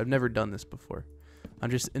 But I've never done this before. I'm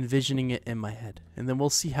just envisioning it in my head, and then we'll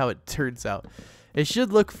see how it turns out. It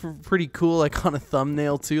should look pretty cool, like on a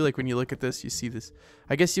thumbnail too. Like when you look at this, you see this.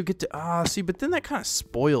 I guess you'll get to see, but then that kind of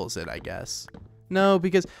spoils it, I guess. No,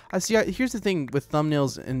 because I see. Here's the thing with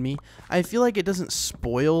thumbnails and me. I feel like it doesn't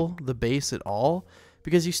spoil the base at all,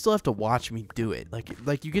 because you still have to watch me do it.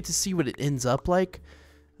 Like you get to see what it ends up like.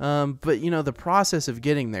 But you know, the process of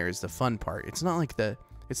getting there is the fun part. It's not like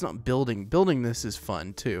it's not building. Building this is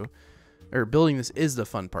fun too. Or building this is the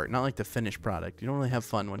fun part, not like the finished product. You don't really have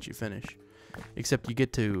fun once you finish, except you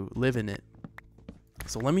get to live in it.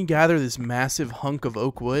 So let me gather this massive hunk of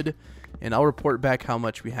oak wood, and I'll report back how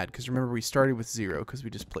much we had, because remember, we started with 0 because we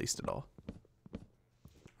just placed it all.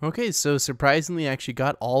 Okay, so surprisingly, I actually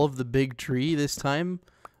got all of the big tree this time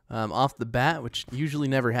off the bat, which usually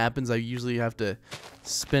never happens. I usually have to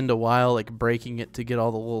spend a while like breaking it to get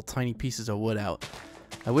all the little tiny pieces of wood out.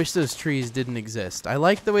 I wish those trees didn't exist. I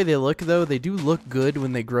like the way they look, though. They do look good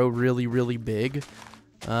when they grow really, really big.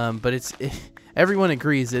 But everyone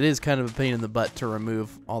agrees it is kind of a pain in the butt to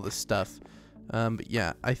remove all this stuff. But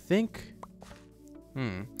yeah, I think...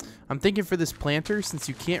 I'm thinking for this planter, since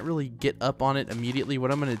you can't really get up on it immediately,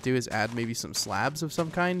 what I'm going to do is add maybe some slabs of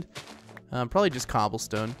some kind. Probably just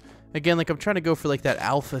cobblestone. Again, like I'm trying to go for like that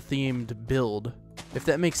alpha-themed build, if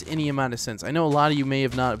that makes any amount of sense. I know a lot of you may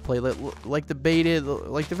have not played like the beta,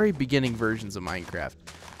 like the very beginning versions of Minecraft.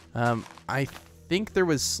 I think there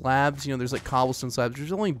was slabs, you know, there's like cobblestone slabs.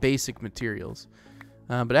 There's only basic materials.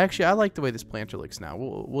 But actually, I like the way this planter looks now.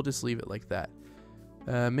 We'll just leave it like that.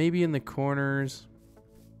 Maybe in the corners.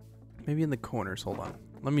 Maybe in the corners. Hold on.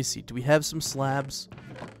 Let me see. Do we have some slabs?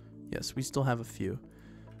 Yes, we still have a few.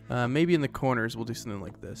 Maybe in the corners we'll do something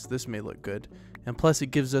like this. This may look good. And plus it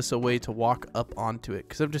gives us a way to walk up onto it.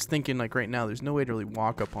 Because I'm just thinking, like right now, there's no way to really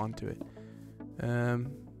walk up onto it.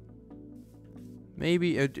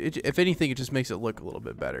 Maybe, if anything, it just makes it look a little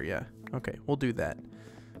bit better. Yeah. Okay, we'll do that.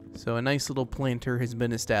 So a nice little planter has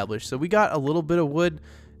been established. So we got a little bit of wood.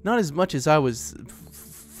 Not as much as I was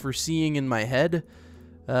foreseeing in my head.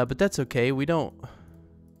 But that's okay. We don't...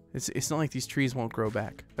 It's not like these trees won't grow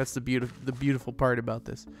back. That's the beautiful part about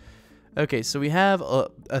this. Okay, so we have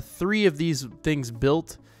 3 of these things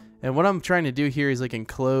built, and what I'm trying to do here is like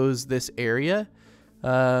enclose this area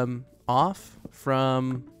off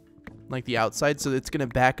from like the outside, so it's gonna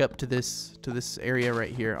back up to this area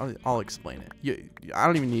right here. I'll explain it. I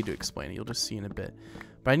don't even need to explain it. You'll just see in a bit.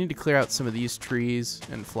 But I need to clear out some of these trees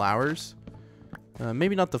and flowers.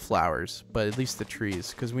 Maybe not the flowers, but at least the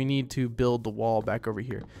trees, because we need to build the wall back over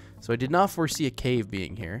here. So I did not foresee a cave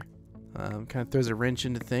being here. Kind of throws a wrench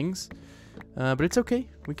into things. But it's okay.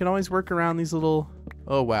 We can always work around these little...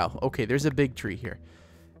 Oh, wow. Okay, there's a big tree here.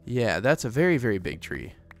 Yeah, that's a very, very big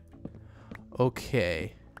tree.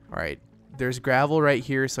 Okay. All right. There's gravel right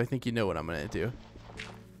here, so I think you know what I'm going to do.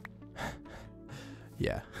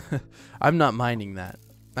 Yeah. I'm not minding that.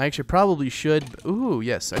 I actually probably should. Ooh,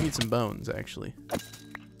 yes, I need some bones, actually.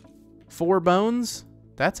 4 bones?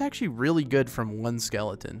 That's actually really good from 1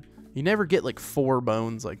 skeleton. You never get like 4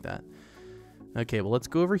 bones like that. Okay, well, let's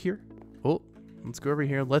go over here. Oh, let's go over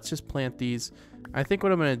here. Let's just plant these. I think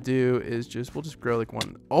what I'm going to do is we'll just grow like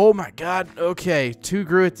 1. Oh my god, okay. 2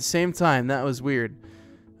 grew at the same time. That was weird.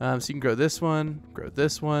 So you can grow this one,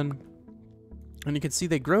 and you can see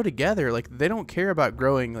they grow together. Like, they don't care about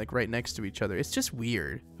growing like right next to each other. It's just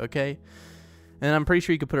weird, okay? And I'm pretty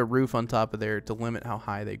sure you could put a roof on top of there to limit how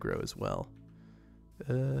high they grow as well.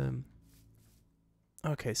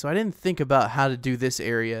 Okay, so I didn't think about how to do this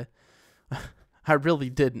area. I really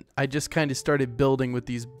didn't. I just kind of started building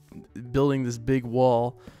this big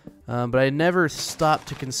wall. But I never stopped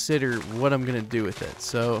to consider what I'm going to do with it.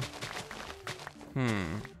 So,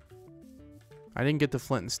 I didn't get the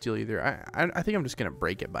flint and steel either. I think I'm just going to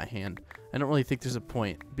break it by hand. I don't really think there's a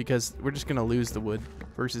point because we're just going to lose the wood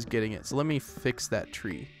versus getting it. So let me fix that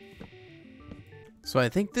tree. So I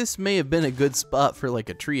think this may have been a good spot for like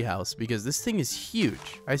a tree house because this thing is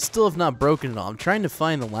huge. I still have not broken it all. I'm trying to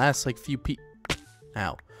find the last like few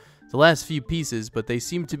the last few pieces, but they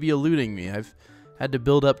seem to be eluding me. I've had to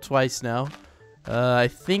build up twice now. I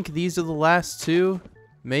think these are the last two,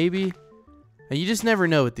 maybe. And you just never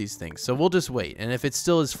know with these things, so we'll just wait. And if it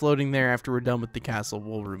still is floating there after we're done with the castle,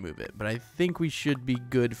 we'll remove it. But I think we should be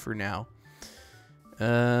good for now.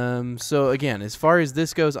 So again, as far as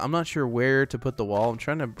this goes, I'm not sure where to put the wall. I'm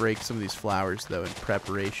trying to break some of these flowers, though, in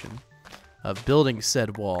preparation of building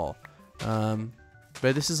said wall.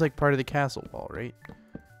 But this is like part of the castle wall, right?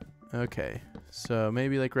 Okay, so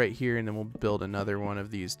maybe like right here, and then we'll build another one of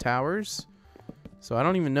these towers. So I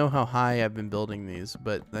don't even know how high I've been building these,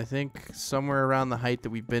 but I think somewhere around the height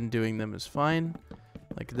that we've been doing them is fine.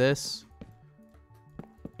 Like this.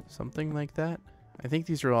 Something like that. I think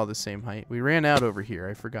these are all the same height. We ran out over here.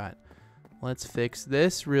 I forgot. Let's fix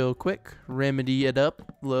this real quick. Remedy it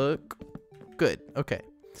up. Look. Good. Okay.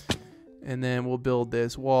 And then we'll build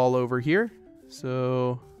this wall over here.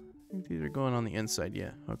 So I think these are going on the inside.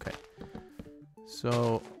 Yeah. Okay.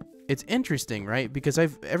 So it's interesting, right? Because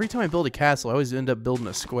every time I build a castle, I always end up building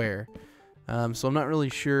a square. So I'm not really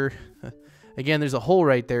sure. Again, there's a hole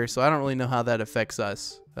right there, so I don't really know how that affects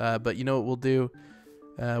us. But you know what we'll do?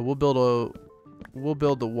 We'll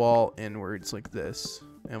build the wall inwards like this,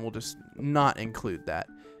 and we'll just not include that.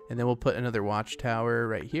 And then we'll put another watchtower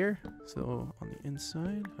right here. So on the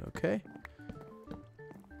inside, okay.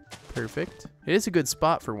 Perfect. It is a good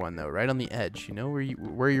spot for one though, right on the edge, you know,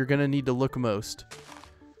 where you're gonna need to look most.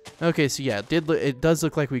 Okay, so yeah, it does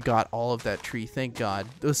look like we got all of that tree. Thank God.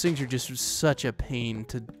 Those things are just such a pain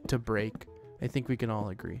to break. I think we can all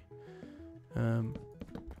agree.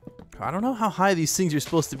 I don't know how high these things are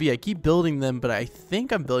supposed to be. I keep building them, but I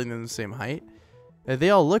think I'm building them the same height. They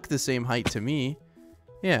all look the same height to me.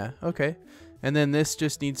 Yeah, okay. And then this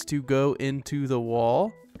just needs to go into the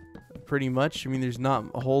wall, pretty much. I mean, there's not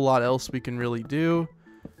a whole lot else we can really do,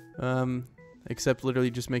 except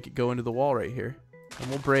literally just make it go into the wall right here. And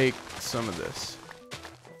we'll break some of this.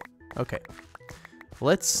 Okay.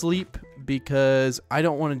 Let's sleep because I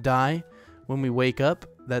don't want to die when we wake up.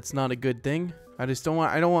 That's not a good thing. I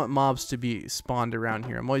don't want mobs to be spawned around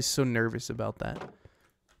here. I'm always so nervous about that.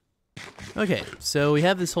 Okay, so we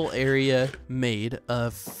have this whole area made,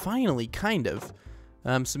 finally, kind of.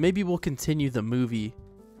 So maybe we'll continue the movie,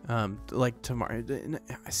 like tomorrow.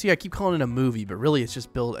 See, I keep calling it a movie, but really it's just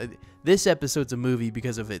this episode's a movie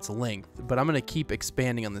because of its length, but I'm going to keep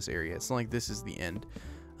expanding on this area. It's not like this is the end.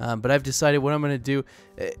 But I've decided what I'm going to do.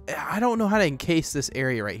 I don't know how to encase this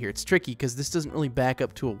area right here. It's tricky because this doesn't really back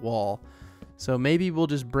up to a wall. So maybe we'll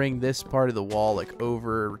just bring this part of the wall like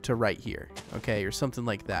over to right here, okay, or something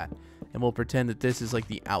like that. And we'll pretend that this is like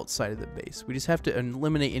the outside of the base. We just have to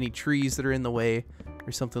eliminate any trees that are in the way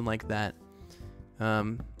or something like that.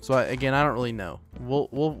 Again, I don't really know.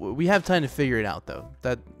 We have time to figure it out though.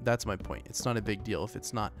 That's my point. It's not a big deal if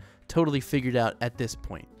it's not totally figured out at this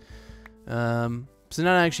point. So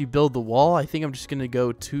now to actually build the wall, I think I'm just gonna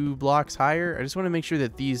go 2 blocks higher. I just want to make sure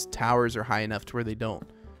that these towers are high enough to where they don't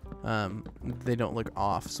look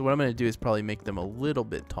off. So what I'm going to do is probably make them a little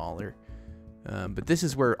bit taller. But this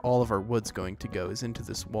is where all of our wood's going to go, is into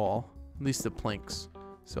this wall, at least the planks.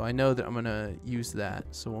 So I know that I'm going to use that.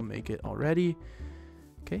 So we'll make it already.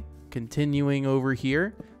 Okay, continuing over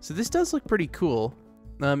here. So this does look pretty cool.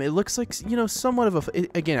 It looks like, you know, somewhat of a,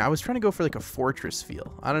 again, I was trying to go for like a fortress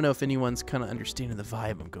feel. I don't know if anyone's kind of understanding the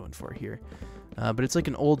vibe I'm going for here. But it's like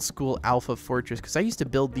an old school alpha fortress, because I used to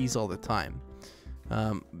build these all the time.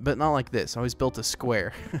 But not like this. I always built a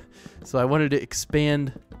square. So I wanted to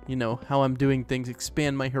expand, you know, how I'm doing things,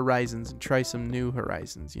 expand my horizons and try some new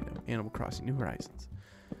horizons, you know, Animal Crossing New Horizons.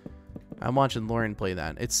 I'm watching Lauren play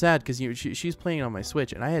that. It's sad because, you know, she's playing on my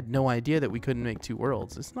Switch, and I had no idea that we couldn't make 2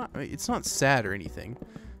 worlds. It's not sad or anything.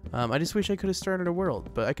 I just wish I could have started a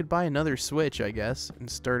world, but I could buy another Switch, I guess, and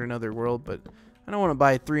start another world, but I don't want to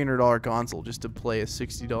buy a $300 console just to play a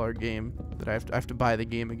 $60 game that I have to buy the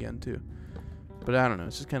game again too. But I don't know,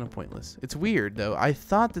 it's just kind of pointless. It's weird though. I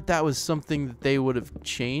thought that was something that they would have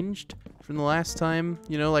changed from the last time,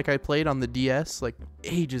 you know, like I played on the DS like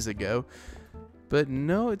ages ago. But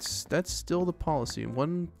no, that's still the policy.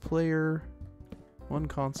 1 player, 1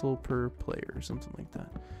 console per player, or something like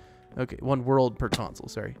that. Okay, 1 world per console,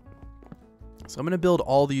 sorry. So I'm going to build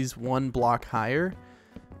all these 1 block higher.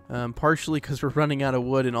 Partially because we're running out of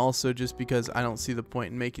wood, and also just because I don't see the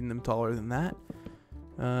point in making them taller than that.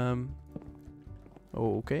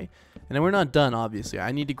 Oh, okay. And then we're not done, obviously.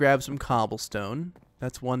 I need to grab some cobblestone.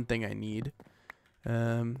 That's one thing I need.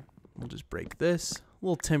 We'll just break this. A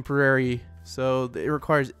little temporary. So it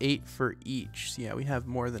requires 8 for each. So yeah, we have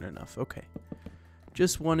more than enough. Okay.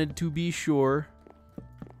 Just wanted to be sure.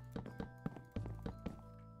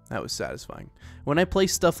 That was satisfying. When I play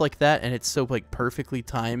stuff like that and it's so like perfectly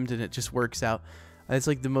timed and it just works out, it's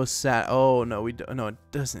like the most sad. Oh no, we don't. No, it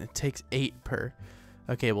doesn't. It takes 8 per.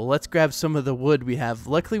 Okay, well let's grab some of the wood we have.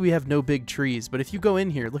 Luckily we have no big trees, but if you go in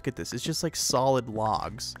here, look at this. It's just like solid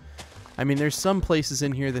logs. I mean, there's some places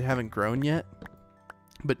in here that haven't grown yet,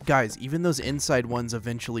 but guys, even those inside ones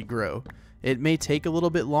eventually grow. It may take a little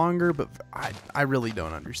bit longer, but I really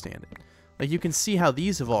don't understand it. Like, you can see how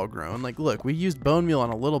these have all grown. Like, look, we used bone meal on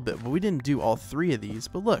a little bit, but we didn't do all 3 of these.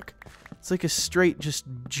 But look, it's like a straight, just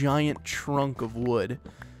giant trunk of wood.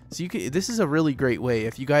 So you can, this is a really great way.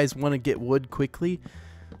 If you guys want to get wood quickly,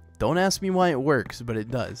 don't ask me why it works, but it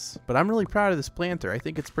does. But I'm really proud of this planter. I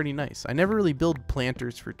think it's pretty nice. I never really build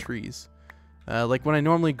planters for trees. Like when I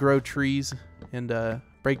normally grow trees and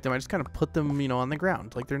break them, I just kind of put them, you know, on the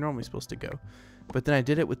ground like they're normally supposed to go. But then I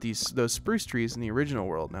did it with those spruce trees in the original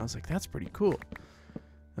world, and I was like, that's pretty cool.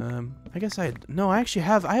 I guess I actually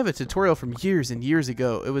have a tutorial from years and years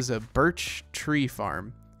ago. It was a birch tree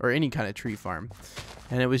farm, or any kind of tree farm,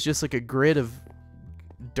 and it was just like a grid of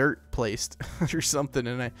dirt placed or something,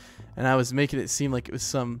 and I was making it seem like it was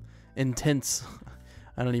some intense.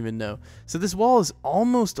 I don't even know. So this wall is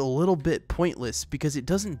almost a little bit pointless because it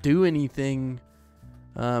doesn't do anything.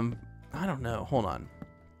 I don't know. Hold on.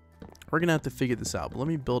 We're gonna have to figure this out. But let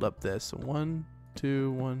me build up this. So 1,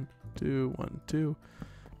 2, 1, 2, 1, 2.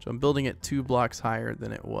 So I'm building it 2 blocks higher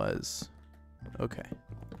than it was. Okay.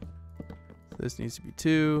 So this needs to be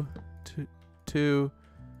 2, 2, 2,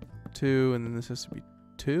 2, and then this has to be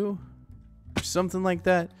 2, or something like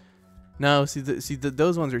that. No,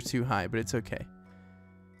 those ones are too high, but it's okay.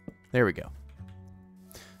 There we go.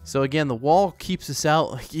 So again, the wall keeps us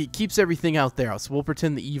out. It keeps everything out there. So we'll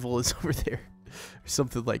pretend the evil is over there. Or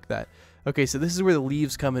something like that. Okay, so this is where the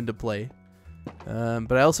leaves come into play.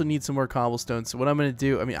 But I also need some more cobblestone. So what I'm going to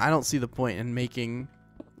do, I mean, I don't see the point in making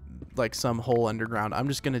like some hole underground. I'm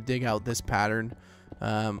just going to dig out this pattern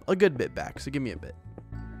a good bit back. So give me a bit.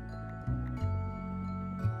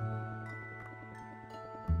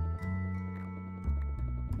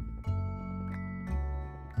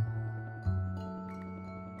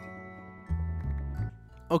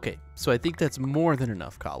 Okay, so I think that's more than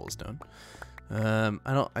enough cobblestone.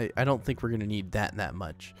 I don't think we're gonna need that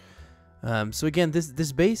much. So again,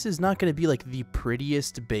 this base is not gonna be like the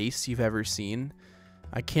prettiest base you've ever seen.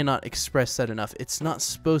 I cannot express that enough. It's not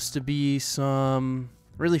supposed to be some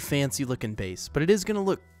really fancy looking base, but it is gonna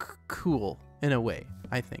look cool in a way,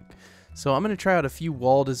 I think. So I'm gonna try out a few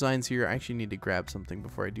wall designs here. I actually need to grab something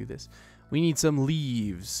before I do this. We need some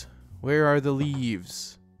leaves. Where are the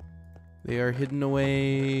leaves? They are hidden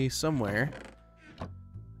away somewhere.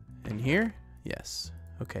 In here? Yes.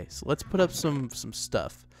 Okay, so let's put up some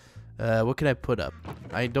stuff. What can I put up?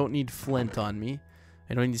 I don't need flint on me.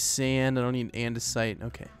 I don't need sand. I don't need andesite.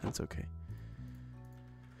 Okay, that's okay.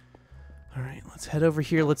 Alright, let's head over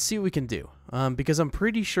here. Let's see what we can do. Because I'm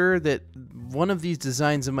pretty sure that one of these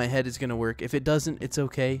designs in my head is going to work. If it doesn't, it's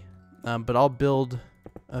okay. But I'll build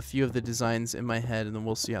a few of the designs in my head, and then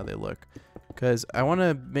we'll see how they look. Because I want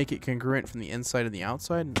to make it congruent from the inside and the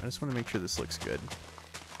outside, and I just want to make sure this looks good.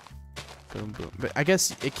 Boom, boom. But I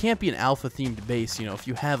guess it can't be an alpha-themed base, you know, if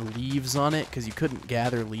you have leaves on it, because you couldn't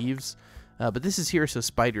gather leaves. But this is here so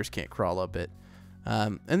spiders can't crawl up it.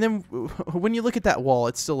 And then when you look at that wall,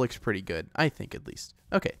 it still looks pretty good. I think, at least.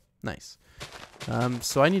 Okay, nice.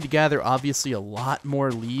 So I need to gather, obviously, a lot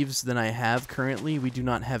more leaves than I have currently. We do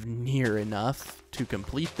not have near enough to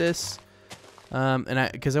complete this.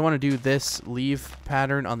 Because I want to do this leaf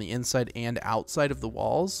pattern on the inside and outside of the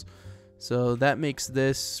walls. So that makes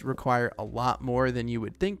this require a lot more than you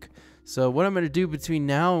would think. So what I'm going to do between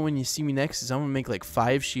now and when you see me next is I'm going to make like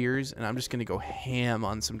 5 shears, and I'm just going to go ham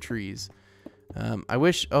on some trees. I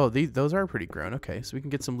wish, oh, those are pretty grown. Okay, so we can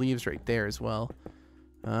get some leaves right there as well.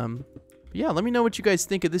 Yeah, let me know what you guys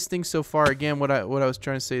think of this thing so far. Again, what I was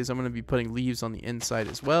trying to say is I'm going to be putting leaves on the inside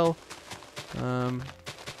as well.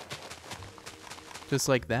 Just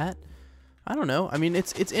like that. I don't know. I mean,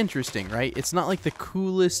 it's interesting, right? It's not like the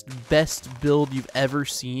coolest, best build you've ever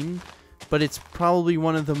seen, but it's probably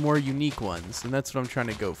one of the more unique ones, and that's what I'm trying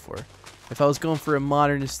to go for. If I was going for a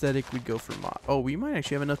modern aesthetic, we'd go for Oh, we might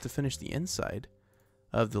actually have enough to finish the inside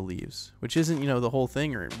of the leaves, which isn't, you know, the whole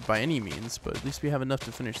thing or by any means, but at least we have enough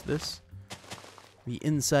to finish this. The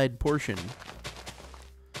inside portion.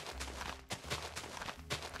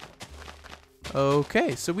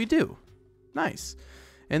 Okay, so we do. Nice.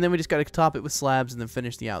 And then we just got to top it with slabs and then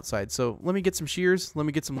finish the outside. So let me get some shears, let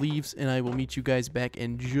me get some leaves, and I will meet you guys back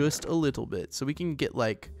in just a little bit. So we can get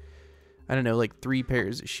like, I don't know, like 3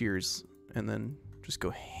 pairs of shears and then just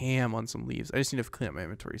go ham on some leaves. I just need to clean up my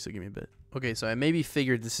inventory, so give me a bit. Okay, so I maybe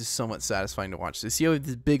figured this is somewhat satisfying to watch. So see how we have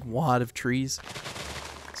this big wad of trees?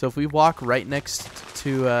 So if we walk right next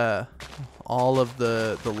to all of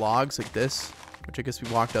the logs like this, which I guess we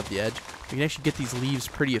walked up the edge, we can actually get these leaves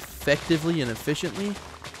pretty effectively and efficiently.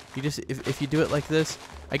 You just, if you do it like this,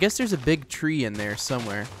 I guess there's a big tree in there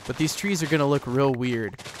somewhere, but these trees are going to look real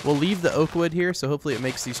weird. We'll leave the oak wood here, so hopefully it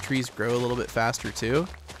makes these trees grow a little bit faster too.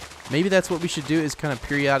 Maybe that's what we should do, is kind of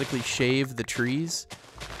periodically shave the trees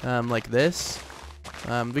like this.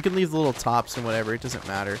 We can leave the little tops and whatever, it doesn't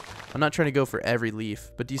matter. I'm not trying to go for every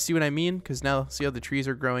leaf, but do you see what I mean? Because now, see how the trees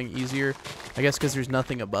are growing easier? I guess because there's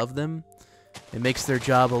nothing above them. It makes their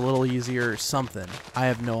job a little easier or something. I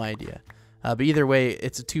have no idea. But either way,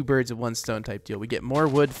 it's a 2 birds with 1 stone type deal. We get more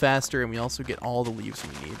wood faster, and we also get all the leaves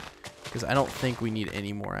we need. Because I don't think we need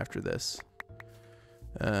any more after this.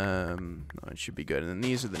 No, it should be good. And then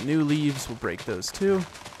these are the new leaves. We'll break those too.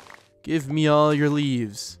 Give me all your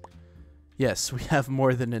leaves. Yes, we have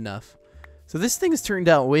more than enough. So this thing has turned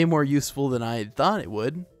out way more useful than I thought it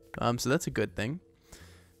would. So that's a good thing.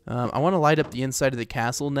 I want to light up the inside of the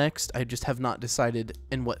castle next. I just have not decided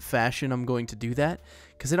in what fashion I'm going to do that,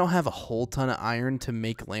 because I don't have a whole ton of iron to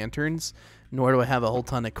make lanterns, nor do I have a whole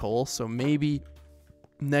ton of coal. So maybe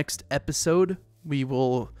next episode we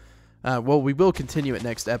will, well, we will continue it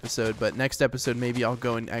next episode, but next episode maybe I'll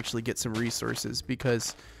go and actually get some resources,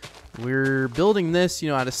 because we're building this, you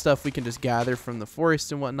know, out of stuff we can just gather from the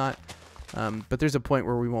forest and whatnot. But there's a point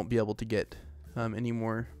where we won't be able to get any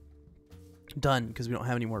more done because we don't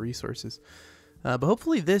have any more resources. But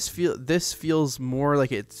hopefully this feels more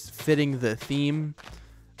like it's fitting the theme,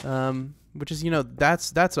 which is, you know,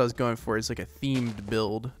 that's what I was going for, is like a themed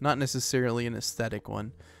build, not necessarily an aesthetic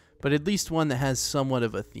one, but at least one that has somewhat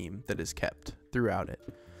of a theme that is kept throughout it.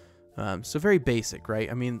 So very basic,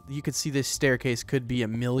 right? I mean, you could see this staircase could be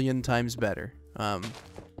 1,000,000 times better.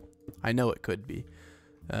 I know it could be,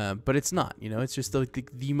 but it's not, you know, it's just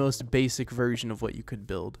like the most basic version of what you could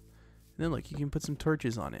build. And then look, you can put some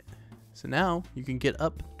torches on it. So now you can get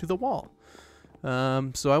up to the wall.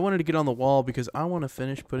 So I wanted to get on the wall because I want to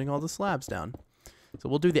finish putting all the slabs down. So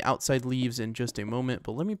we'll do the outside leaves in just a moment,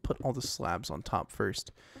 but let me put all the slabs on top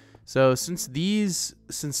first. So since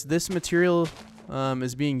this material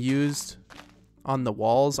is being used on the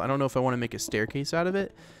walls, I don't know if I want to make a staircase out of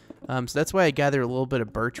it. So that's why I gathered a little bit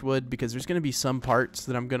of birch wood, because there's going to be some parts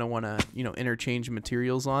that I'm going to want to, you know, interchange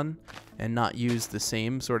materials on and not use the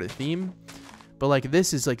same sort of theme. But like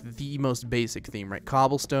this is like the most basic theme, right?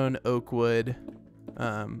 Cobblestone, oak wood,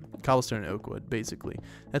 cobblestone and oak wood, basically.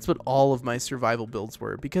 That's what all of my survival builds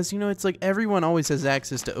were, because, you know, it's like everyone always has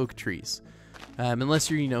access to oak trees.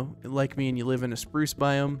 Unless you're, you know, like me and you live in a spruce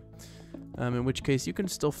biome, in which case you can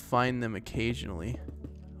still find them occasionally,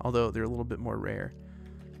 although they're a little bit more rare.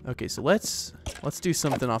 Okay, so let's do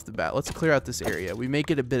something off the bat. Let's clear out this area. We may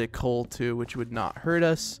get a bit of coal too, which would not hurt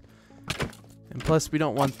us. And plus, we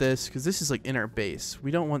don't want this, because this is like in our base. We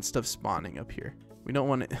don't want stuff spawning up here. We don't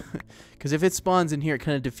want it, because if it spawns in here, it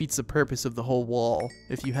kind of defeats the purpose of the whole wall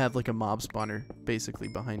if you have like a mob spawner basically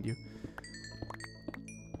behind you.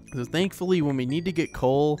 So thankfully, when we need to get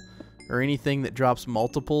coal or anything that drops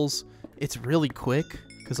multiples, it's really quick.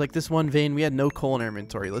 Because like this one vein, we had no coal in our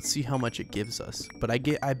inventory. Let's see how much it gives us. But I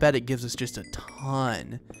bet it gives us just a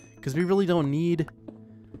ton, because we really don't need.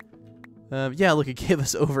 Yeah, look, it gave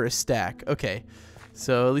us over a stack. Okay,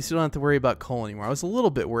 so at least we don't have to worry about coal anymore. I was a little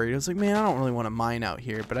bit worried. I was like, man, I don't really want to mine out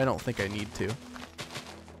here, but I don't think I need to.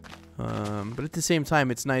 But at the same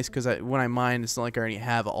time, it's nice because when I mine, it's not like I already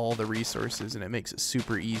have all the resources, and it makes it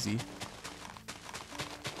super easy.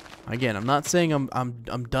 Again, I'm not saying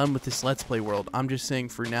I'm done with this Let's Play world. I'm just saying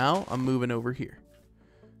for now, I'm moving over here.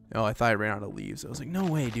 Oh, I thought I ran out of leaves. I was like, no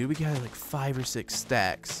way, dude. We got like 5 or 6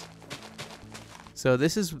 stacks. So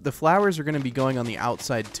this is, the flowers are going to be going on the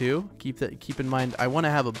outside too. Keep in mind, I want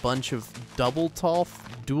to have a bunch of double tall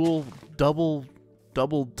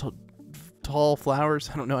flowers.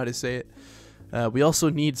 I don't know how to say it. We also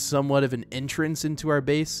need somewhat of an entrance into our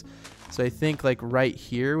base. So I think like right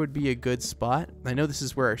here would be a good spot. I know this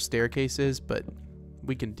is where our staircase is, but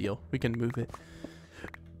we can deal. We can move it.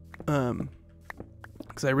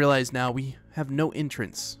 Because I realize now we have no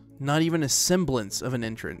entrance. Not even a semblance of an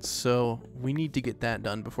entrance. So we need to get that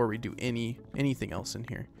done before we do anything else in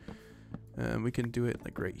here. We can do it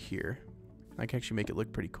like right here. I can actually make it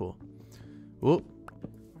look pretty cool. Whoa.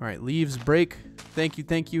 All right, leaves break. Thank you,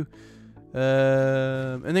 thank you.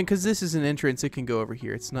 And then because this is an entrance, it can go over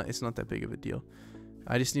here. It's not that big of a deal.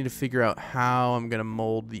 I just need to figure out how I'm gonna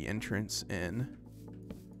mold the entrance in.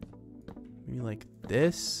 Maybe like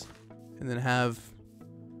this, and then have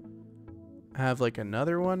like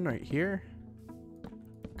another one right here.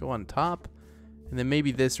 Go on top, and then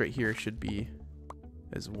maybe this right here should be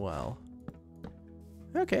as well.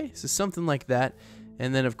 Okay, so something like that.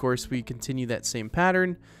 And then of course we continue that same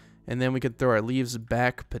pattern, and then we could throw our leaves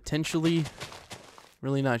back potentially.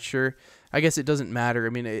 Really not sure. I guess it doesn't matter. I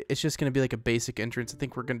mean, it's just going to be like a basic entrance. I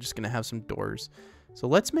think we're just going to have some doors. So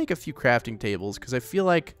let's make a few crafting tables, because I feel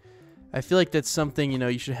like that's something, you know,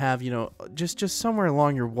 you should have, you know, just somewhere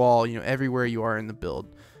along your wall, you know, everywhere you are in the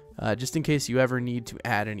build, just in case you ever need to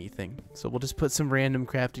add anything. So we'll just put some random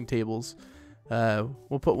crafting tables.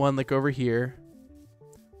 We'll put one like over here.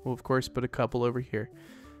 We'll of course put a couple over here.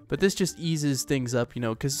 But this just eases things up, you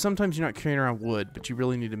know, because sometimes you're not carrying around wood, but you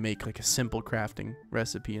really need to make like a simple crafting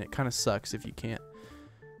recipe, and it kind of sucks if you can't.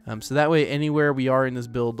 So that way, anywhere we are in this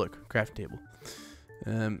build, look, crafting table.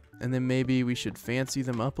 And then maybe we should fancy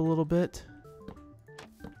them up a little bit.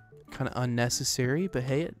 Kind of unnecessary, but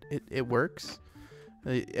hey, it works.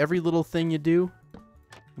 Every little thing you do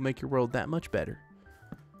will make your world that much better.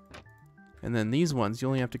 And then these ones, you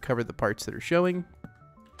only have to cover the parts that are showing.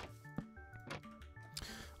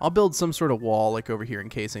 I'll build some sort of wall like over here,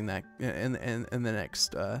 encasing that in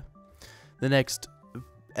the next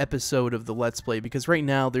episode of the Let's Play, because right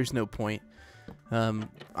now there's no point. I'm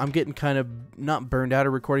getting kind of not burned out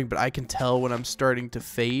of recording, but I can tell when I'm starting to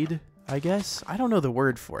fade, I guess. I don't know the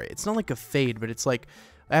word for it. It's not like a fade, but it's like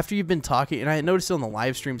after you've been talking, and I noticed it on the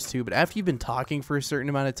live streams too, but after you've been talking for a certain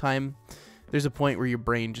amount of time, there's a point where your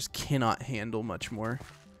brain just cannot handle much more.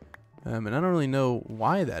 And I don't really know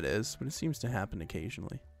why that is, but it seems to happen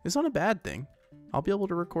occasionally. It's not a bad thing. I'll be able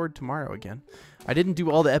to record tomorrow again. I didn't do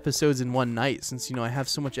all the episodes in one night since, you know, I have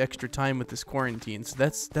so much extra time with this quarantine, so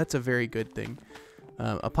that's a very good thing.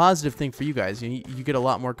 A positive thing for you guys. You get a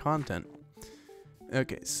lot more content.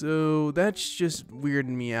 Okay, so that's just weirding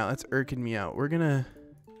me out. That's irking me out. We're gonna...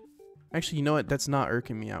 Actually, you know what? That's not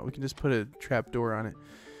irking me out. We can just put a trapdoor on it.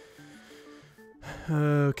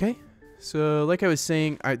 Okay. So, like I was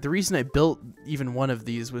saying, the reason I built even one of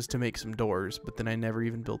these was to make some doors, but then I never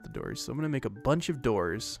even built the doors. So I'm going to make a bunch of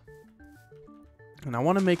doors. And I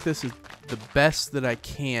want to make this the best that I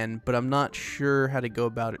can, but I'm not sure how to go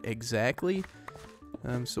about it exactly.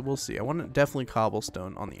 So we'll see. I want definitely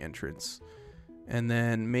cobblestone on the entrance. And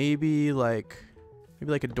then maybe like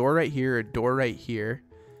a door right here, a door right here.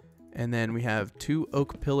 And then we have 2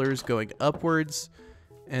 oak pillars going upwards.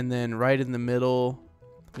 And then right in the middle...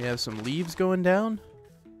 we have some leaves going down.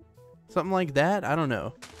 Something like that. I don't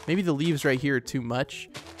know. Maybe the leaves right here are too much.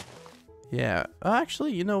 Yeah. Oh,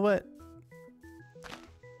 actually, you know what?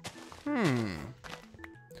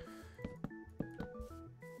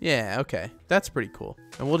 Yeah, okay. That's pretty cool.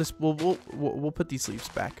 And we'll put these leaves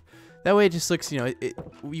back. That way it just looks, you know,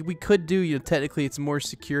 we could do, you know, technically it's more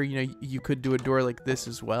secure. You know, you could do a door like this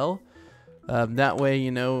as well. That way,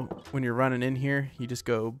 you know, when you're running in here, you just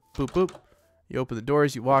go boop, boop. You open the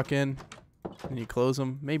doors, you walk in, and you close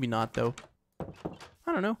them. Maybe not, though.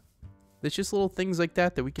 I don't know. It's just little things like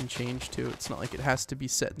that that we can change to. It's not like it has to be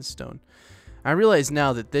set in stone. I realize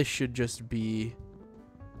now that this should just be...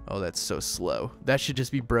 oh, that's so slow. That should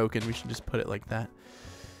just be broken. We should just put it like that.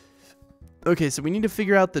 Okay, so we need to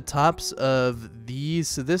figure out the tops of these.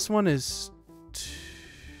 So this one is... 2,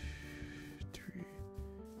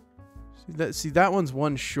 3... See, that one's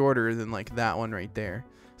one shorter than, like, that one right there.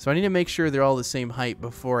 So I need to make sure they're all the same height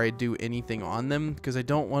before I do anything on them, because I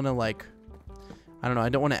don't want to, like, I don't know, I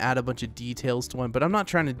don't want to add a bunch of details to one, but I'm not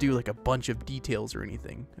trying to do like a bunch of details or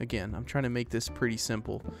anything. Again, I'm trying to make this pretty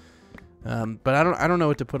simple. But I don't know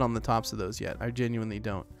what to put on the tops of those yet. I genuinely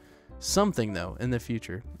don't. Something though in the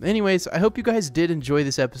future. Anyways, I hope you guys did enjoy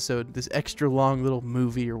this episode, this extra long little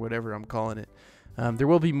movie or whatever I'm calling it. There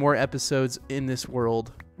will be more episodes in this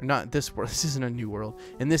world, or not this world, this isn't a new world,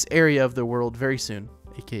 in this area of the world very soon,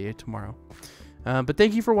 aka tomorrow. But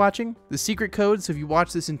thank you for watching. The secret code, so if you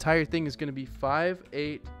watch this entire thing, is going to be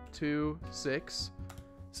 5826.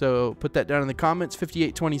 So put that down in the comments,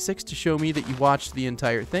 5826, to show me that you watched the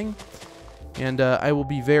entire thing. And I will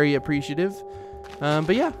be very appreciative.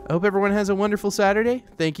 But yeah, I hope everyone has a wonderful Saturday.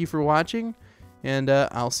 Thank you for watching. And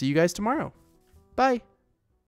I'll see you guys tomorrow. Bye.